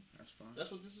 That's fine.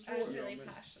 That's what this is for. I was really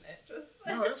passionate. Just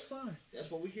no, that's fine.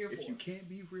 That's what we're here for. If you can't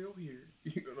be real here,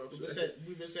 you know what I'm saying?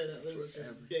 We've been saying that literally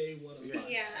since day one of the podcast.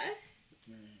 Yeah.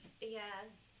 Man. Yeah.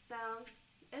 So,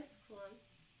 it's cool.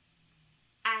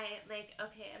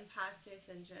 Imposter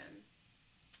syndrome.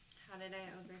 How did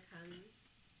I overcome?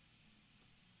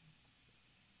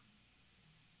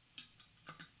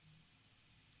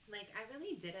 Like, I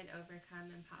really didn't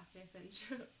overcome imposter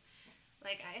syndrome.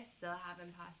 Like, I still have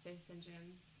imposter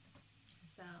syndrome.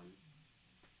 So,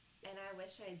 and I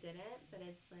wish I didn't, but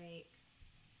it's like,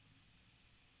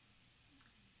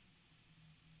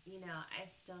 you know, I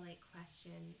still, like,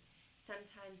 question.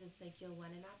 Sometimes it's like you'll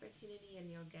want an opportunity and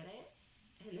you'll get it,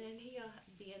 and then you'll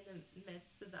be in the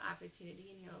midst of the opportunity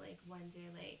and you'll, like,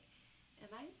 wonder, like, am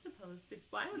I supposed to,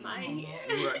 why am I here?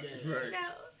 Right. You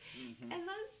know? And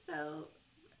that's so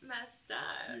messed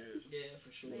up. Yeah,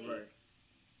 for sure. Like, Right.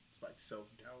 It's like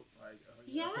self-doubt. Like,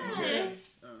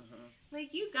 yes.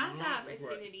 Like, you got the Right.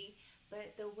 opportunity,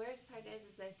 but the worst part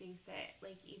is I think that,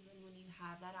 like, even when you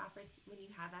have that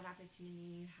opportunity,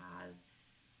 you have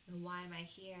the why am I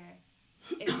here?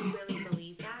 If you really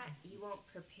believe that, you won't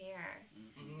prepare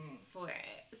for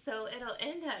it. So it'll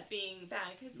end up being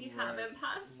bad because you have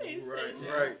imposter syndrome.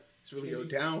 Right. It's really your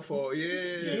downfall.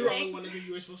 Yeah. You don't want to think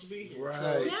you were supposed to be here. Right.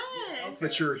 So Yes.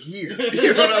 But you're here.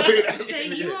 You know what I mean? So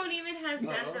you won't even have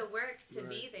done the work to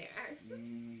be there.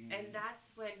 And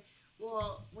that's when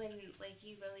like,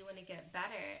 you really want to get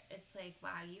better, it's like,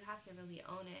 wow, you have to really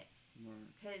own it.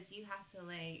 Because you have to,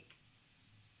 like,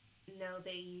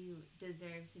 that you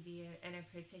deserve to be in a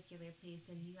particular place,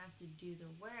 and you have to do the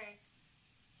work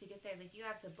to get there. Like, you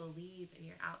have to believe in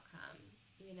your outcome,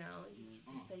 you know?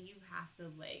 So you have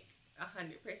to, like,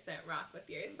 100% rock with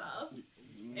yourself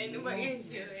and what you're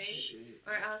doing.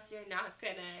 Or else you're not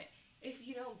gonna, if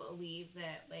you don't believe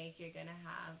that, like, you're gonna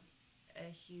have a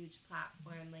huge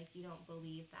platform, like, you don't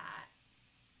believe that,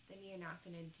 then you're not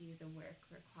gonna do the work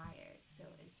required. So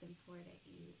it's important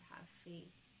you have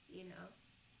faith, you know?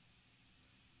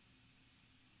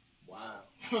 Wow.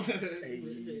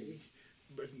 Hey.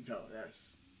 But no,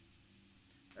 that's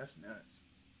nuts.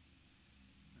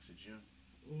 That's a gem.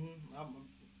 I'm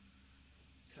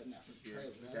cutting that for the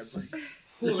trailer. Let That's... that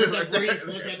breathe. Let that breathe.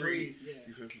 Let that breathe. Yeah.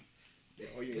 You feel me?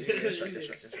 Oh yeah, that's right.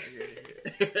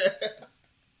 Yeah.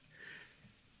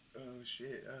 Oh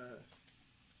shit.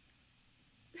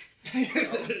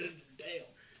 Damn.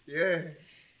 Yeah.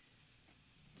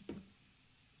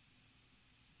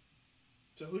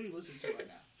 So who do you listen to right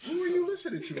now? Who are you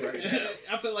listening to right now?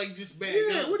 I feel like just man.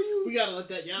 Yeah, what do you? We gotta let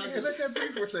that. Y'all Yeah, let that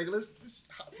breathe for a second. Let's just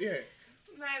yeah.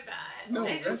 My bad. No,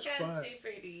 I just that's got fine.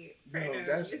 super deep. No,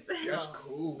 that's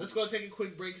cool. Let's go take a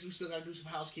quick break because we still gotta do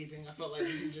some housekeeping. I felt like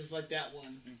we can just let that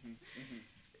one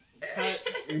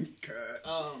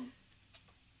cut.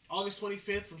 August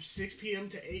 25th from 6 p.m.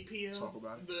 to 8 p.m. Talk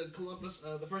about it. The Columbus,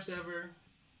 the first ever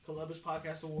Columbus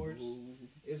Podcast Awards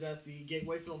is at the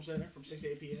Gateway Film Center from 6 to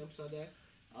 8 p.m. Sunday.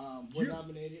 We're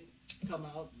nominated. Come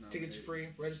out. Tickets free.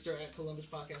 Register at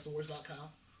ColumbusPodcastAwards.com.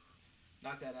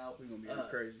 Knock that out. We're gonna be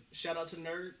crazy. Shout out to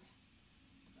Nerd.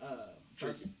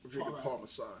 Drinking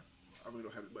Parmesan. I really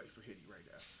don't have the money for Hitty right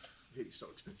now. Hitty's so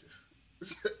expensive.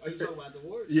 Are you talking about the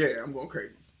awards? Yeah, I'm going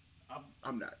crazy.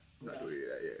 I'm not doing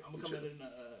that yet. I'm gonna come in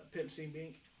a Pimp C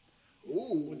Bink.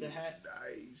 Ooh, with the hat.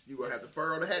 Nice. You gonna have the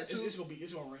fur on the hat too? It's gonna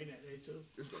rain that day too.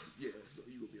 You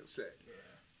gonna be upset.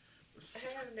 I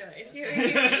have no idea.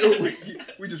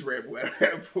 we just ramble at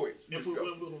that point. If we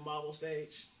went with a marble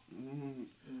stage, I'm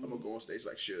gonna go on stage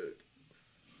like Suge.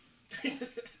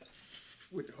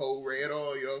 With the whole red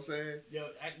on, you know what I'm saying?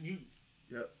 Yep.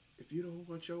 If you don't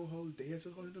want your hoes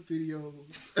dancing on the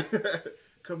videos,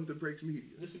 come to Breaks Media.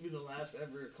 This would be the last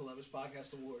ever Columbus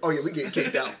Podcast Awards. Oh yeah, we getting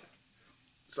kicked out.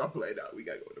 So I'm playing out. We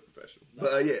gotta go with the professional.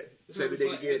 But yeah, say the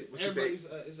date again. What's the date?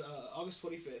 It's August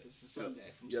 25th. It's a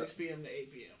Sunday from 6 p.m. to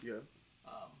 8 p.m. Yeah.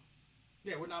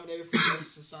 Yeah, we're nominated for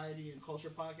Best Society and Culture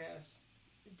Podcast.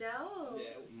 Dope.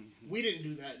 Yeah, we didn't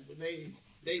do that, but they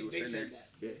said that.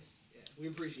 Yeah, we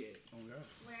appreciate it. Oh god.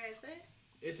 Where is it?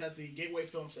 It's at the Gateway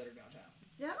Film Center downtown.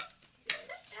 Dope.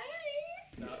 Yes.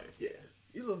 Hey. Yeah.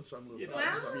 You little something, Wow. You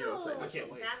know what I'm saying? I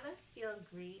can't wait. That must feel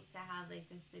great to have like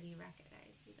the city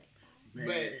recognize you like that. Man,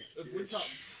 but if we talk,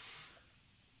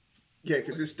 yeah,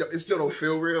 because it still don't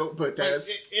feel real, but that's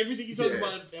like, everything you talk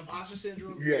about imposter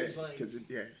syndrome. Yeah, is like,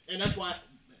 and that's why.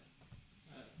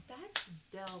 That's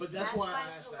dope. But that's why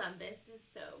I asked Columbus is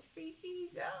so freaking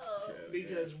dope. Yeah,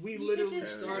 because we you literally could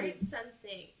just started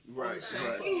write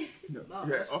something. Right. No,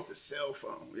 off the cell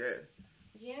phone. Yeah.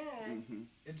 Yeah. Mm-hmm.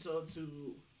 And so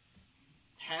to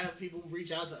have people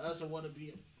reach out to us and want to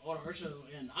be on our show,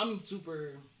 and I'm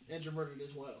super introverted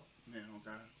as well. Man, oh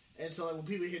god. And so like when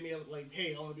people hit me up like,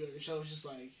 "Hey, I want to be on your show," it's just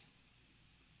like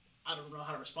I don't know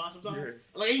how to respond sometimes. Yeah.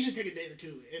 Like I usually take a day or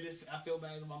two, and if I feel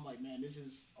bad, I'm like, "Man, this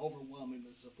is overwhelming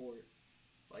the support."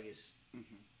 Like it's,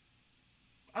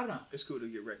 I don't know. It's cool to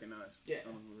get recognized. Yeah,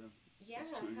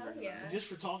 hell yeah. Just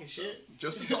for talking shit.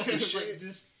 Just for talking shit.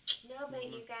 No, but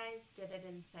you guys did it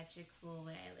in such a cool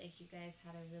way. Like you guys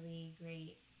had a really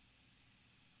great.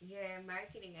 Your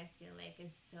marketing, I feel like,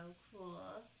 is so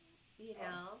cool. You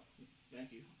know.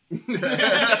 Thank you. Like you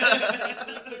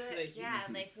do it,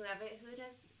 like who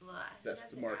does that's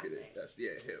the marketing. Graphic? That's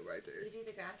him right there. You do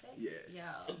the graphics? Yeah.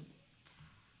 Yo.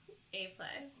 A+.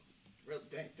 Really,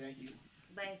 thank you.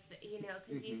 Like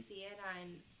because you see it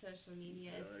on social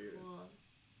media, it's cool.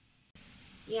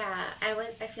 Yeah, I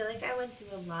feel like I went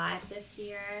through a lot this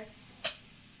year.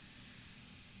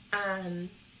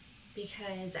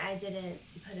 Because I didn't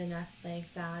put enough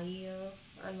value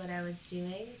on what I was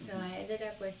doing, so I ended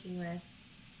up working with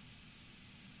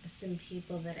some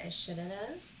people that I shouldn't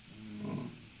have,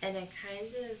 and it kind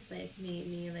of made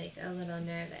me a little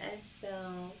nervous.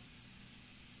 So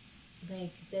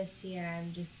this year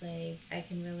I'm just I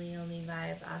can really only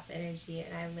vibe off energy,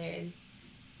 and I learned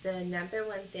the number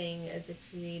one thing as a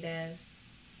creative,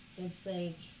 it's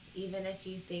even if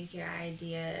you think your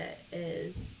idea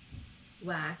is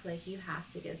whack, you have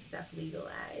to get stuff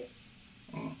legalized.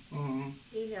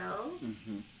 You know?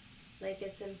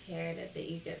 It's imperative that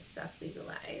you get stuff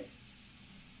legalized.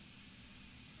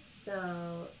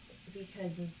 So,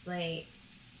 because it's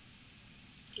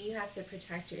you have to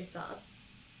protect yourself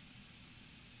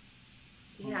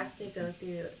You have to go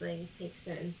through, like, take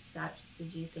certain steps to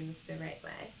do things the right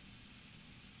way.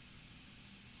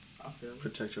 I feel it.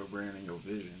 Protect your brand and your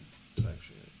vision type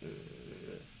shit. Yeah.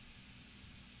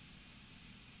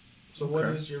 So what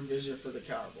is your vision for the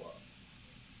Countr blog?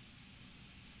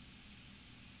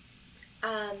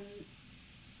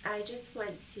 I just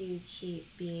want to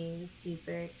keep being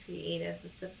super creative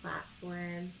with the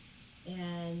platform,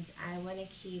 and I want to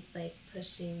keep, like,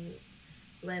 pushing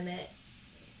limits,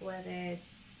 whether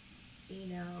it's, you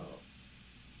know,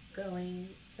 going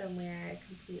somewhere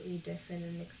completely different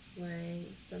and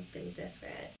exploring something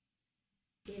different,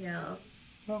 you know.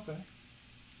 Okay.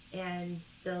 And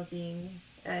building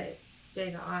a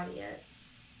big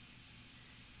audience.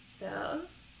 So,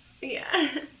 yeah.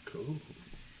 Cool.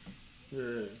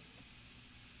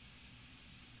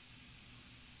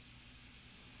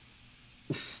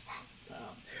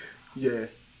 Yeah.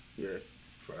 Yeah.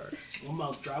 Fire. I'm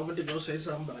out driving to go say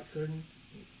something, but I couldn't.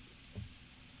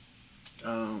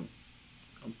 I'm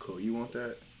cool. You want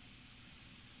that?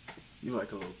 You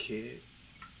like a little kid?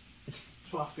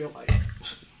 That's what I feel like.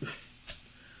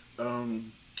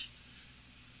 I'm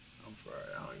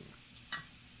fried. I don't even.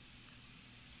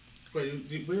 Wait,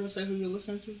 did we ever say who you're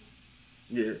listening to?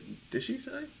 Yeah. Did she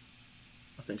say?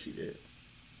 I think she did.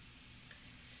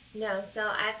 No, so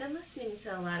I've been listening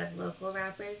to a lot of local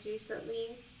rappers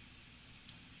recently.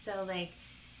 So, like,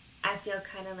 I feel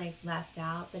kind of, like, left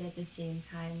out, but at the same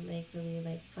time, like, really,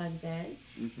 like, plugged in.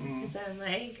 Because I'm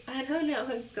like, I don't know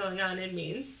what's going on in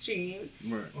mainstream.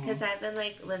 Right. Because I've been,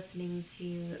 like, listening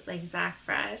to, like, Zach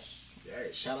Fresh.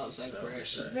 Yeah, shout out Zach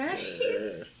Fresh. Right?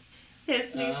 Yeah.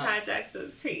 His new projects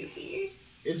was crazy.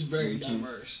 It's very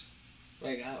diverse.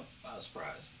 Like, I was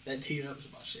surprised. That Teed Up is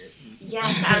my shit.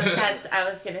 Yes, I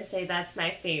was going to say that's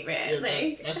my favorite. Yeah,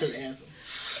 like, that's an anthem.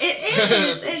 It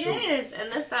is. Sure.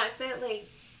 And the fact that, like,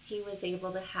 he was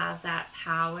able to have that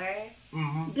power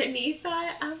beneath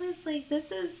that, I was like,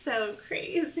 this is so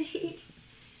crazy.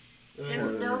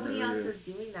 Because nobody else is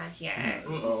doing that here.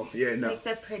 Oh, yeah, no. Like,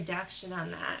 the production on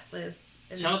that was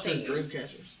insane. Shout out to the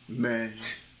Dreamcatchers. Man.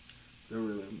 They're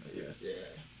really, yeah.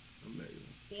 Amazing.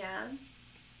 Yeah.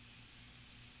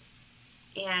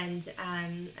 And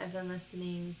I've been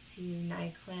listening to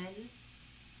Nyquin.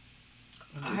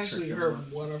 I actually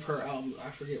heard one of her albums. I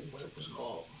forget what it was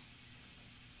called.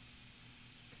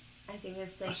 I think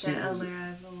it's like The Allure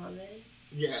of a Woman.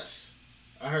 Yes.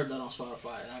 I heard that on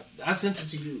Spotify. And I sent it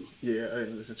to you. Yeah, I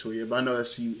didn't listen to it yet, but I know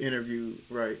that's who you interviewed,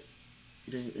 right?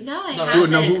 You didn't, No, I haven't.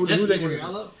 Who that's they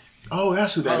Gabriella. Oh,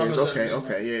 that's who that is. Okay,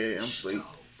 okay. yeah, I'm asleep.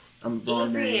 I'm wrong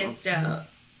Avery name. is dope.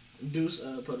 Deuce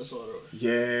put us on over.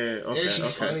 Yeah, okay, Yeah, she's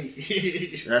okay. funny.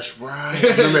 That's right. I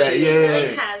remember that, She yeah.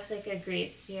 really has, like, a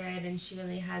great spirit, and she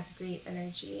really has great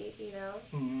energy, you know?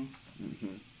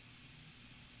 Mm-hmm.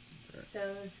 So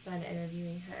it was fun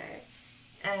interviewing her.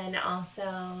 And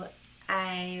also,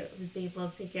 I was able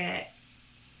to get,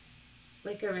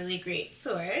 like, a really great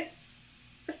source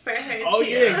for her, Oh, too.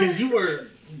 yeah, because you were,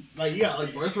 like, you got,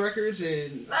 like, birth records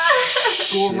and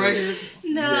school record.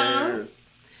 No. Yeah.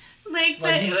 Like,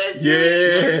 but it was Yeah,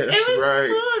 really, that's it was right.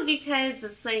 cool because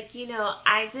it's like, you know,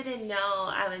 I didn't know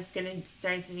I was going to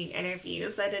start doing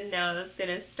interviews. I didn't know I was going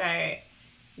to start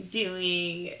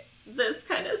doing this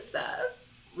kind of stuff.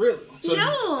 Really? So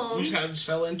No. You just kind of just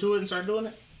fell into it and started doing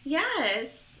it?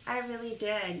 Yes, I really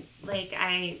did. Like,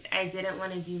 I didn't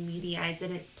want to do media. I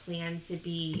didn't plan to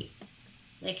be,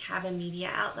 like, have a media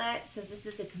outlet. So this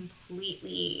is a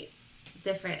completely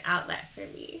different outlet for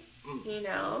me, you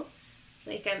know?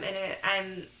 Like,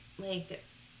 I'm like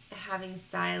having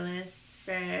stylists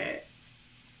for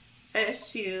a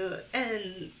shoot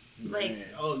and like, Man.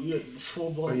 Oh, you had the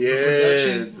full blown Yeah.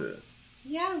 production.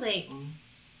 yeah, like,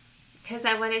 because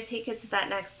I want to take it to that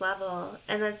next level,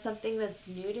 and that's something that's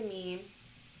new to me.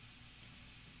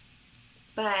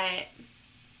 But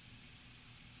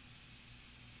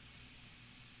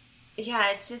yeah,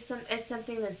 it's just it's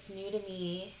something that's new to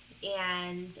me,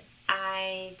 and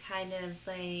I kind of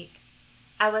like.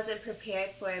 I wasn't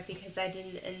prepared for it because I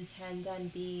didn't intend on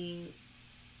being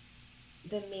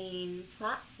the main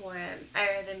platform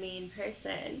or the main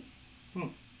person.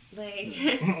 Like,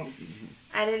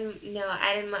 I didn't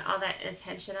want all that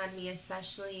attention on me,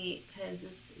 especially because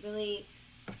it's really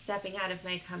stepping out of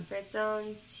my comfort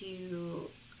zone to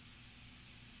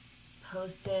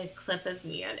post a clip of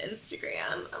me on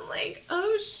Instagram. I'm like,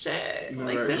 oh shit,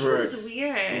 like, this is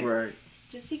weird. Right.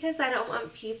 Just because I don't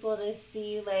want people to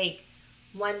see, like,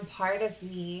 one part of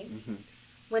me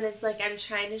when it's like I'm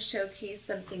trying to showcase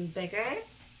something bigger.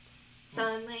 So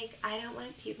I'm like, I don't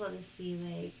want people to see,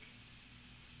 like,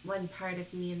 one part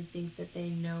of me and think that they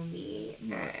know me.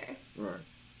 Right.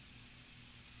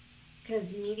 Because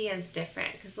because media is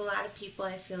different. Because a lot of people,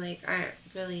 I feel like, aren't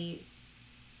really,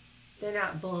 they're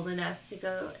not bold enough to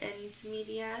go into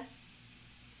media.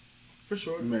 For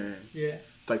sure. Man. Yeah.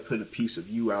 It's like putting a piece of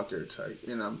you out there type.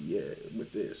 And I'm,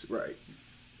 with this, right.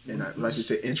 And I, like you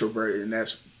said, introverted, and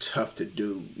that's tough to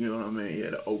do. You know what I mean?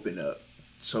 Yeah, to open up.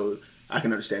 So I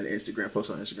can understand the Instagram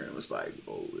post on Instagram. It's like,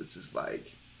 oh, it's just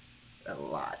like a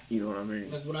lot. You know what I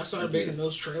mean? Like when I started making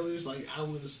those trailers, like I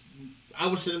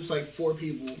would send them to like 4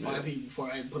 people, 5 people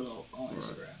before I put it on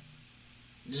Instagram.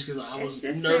 Just because I was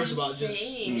nervous about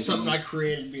just something I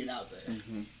created being out there.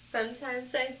 Mm-hmm.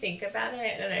 Sometimes I think about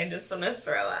it and I just want to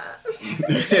throw up.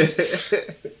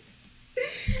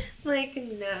 Like,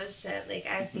 no shit. Like,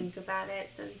 I think about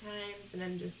it sometimes and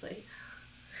I'm just like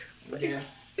yeah.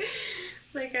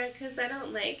 Like, because I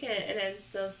don't like it and I'm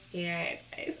still scared.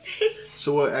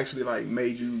 So what actually, like,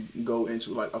 made you go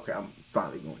into, like, okay, I'm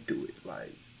finally going to do it?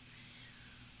 Like,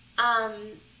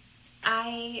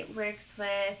 I worked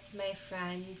with my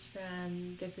friend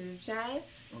from the Groove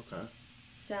Drive. okay.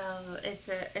 So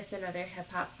it's another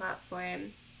hip hop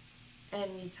platform,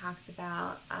 and we talked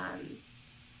about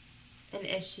an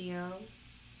issue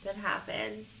that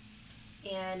happened,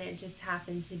 and it just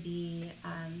happened to be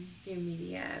through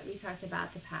media. We talked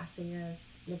about the passing of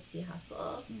Nipsey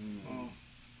Hussle. Mm-hmm.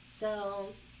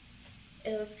 So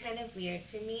it was kind of weird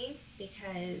for me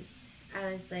because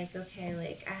I was like, okay,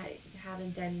 like I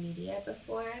haven't done media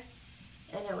before,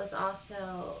 and it was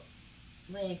also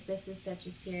like, this is such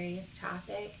a serious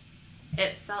topic.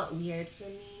 It felt weird for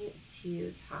me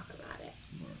to talk about it.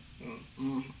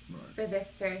 Right. For the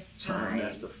first time.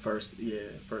 That's the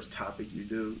first topic you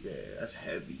do. Yeah, that's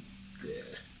heavy. Yeah.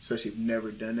 Especially if you've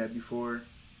never done that before.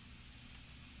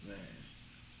 Man.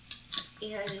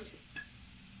 And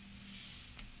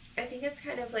I think it's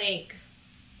kind of like,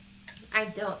 I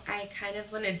kind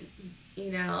of want to,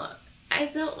 I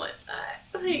don't want that.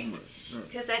 Like,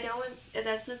 because I don't want,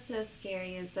 that's what's so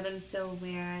scary is that I'm so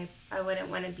aware I wouldn't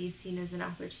want to be seen as an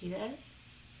opportunist.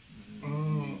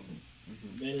 Mm-hmm.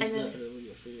 That is definitely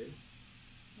a fear.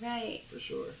 Right. For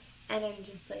sure. And I'm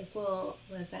just like, well,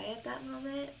 was I at that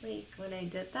moment? Like, when I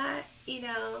did that,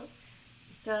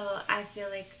 So I feel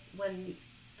like when,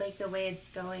 like, the way it's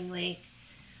going, like,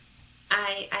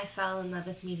 I fell in love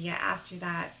with media after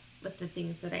that, with the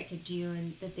things that I could do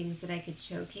and the things that I could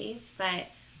showcase. But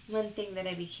one thing that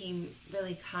I became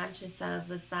really conscious of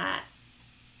was that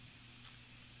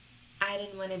I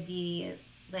didn't want to be,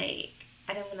 like,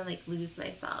 I didn't want to, like, lose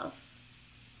myself.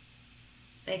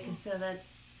 Like, so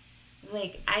that's,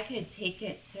 like, I could take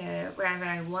it to wherever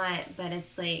I want, but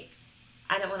it's like,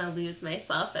 I don't want to lose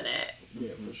myself in it.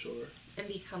 Yeah, for sure. And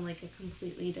become, like, a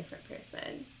completely different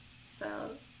person.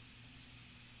 So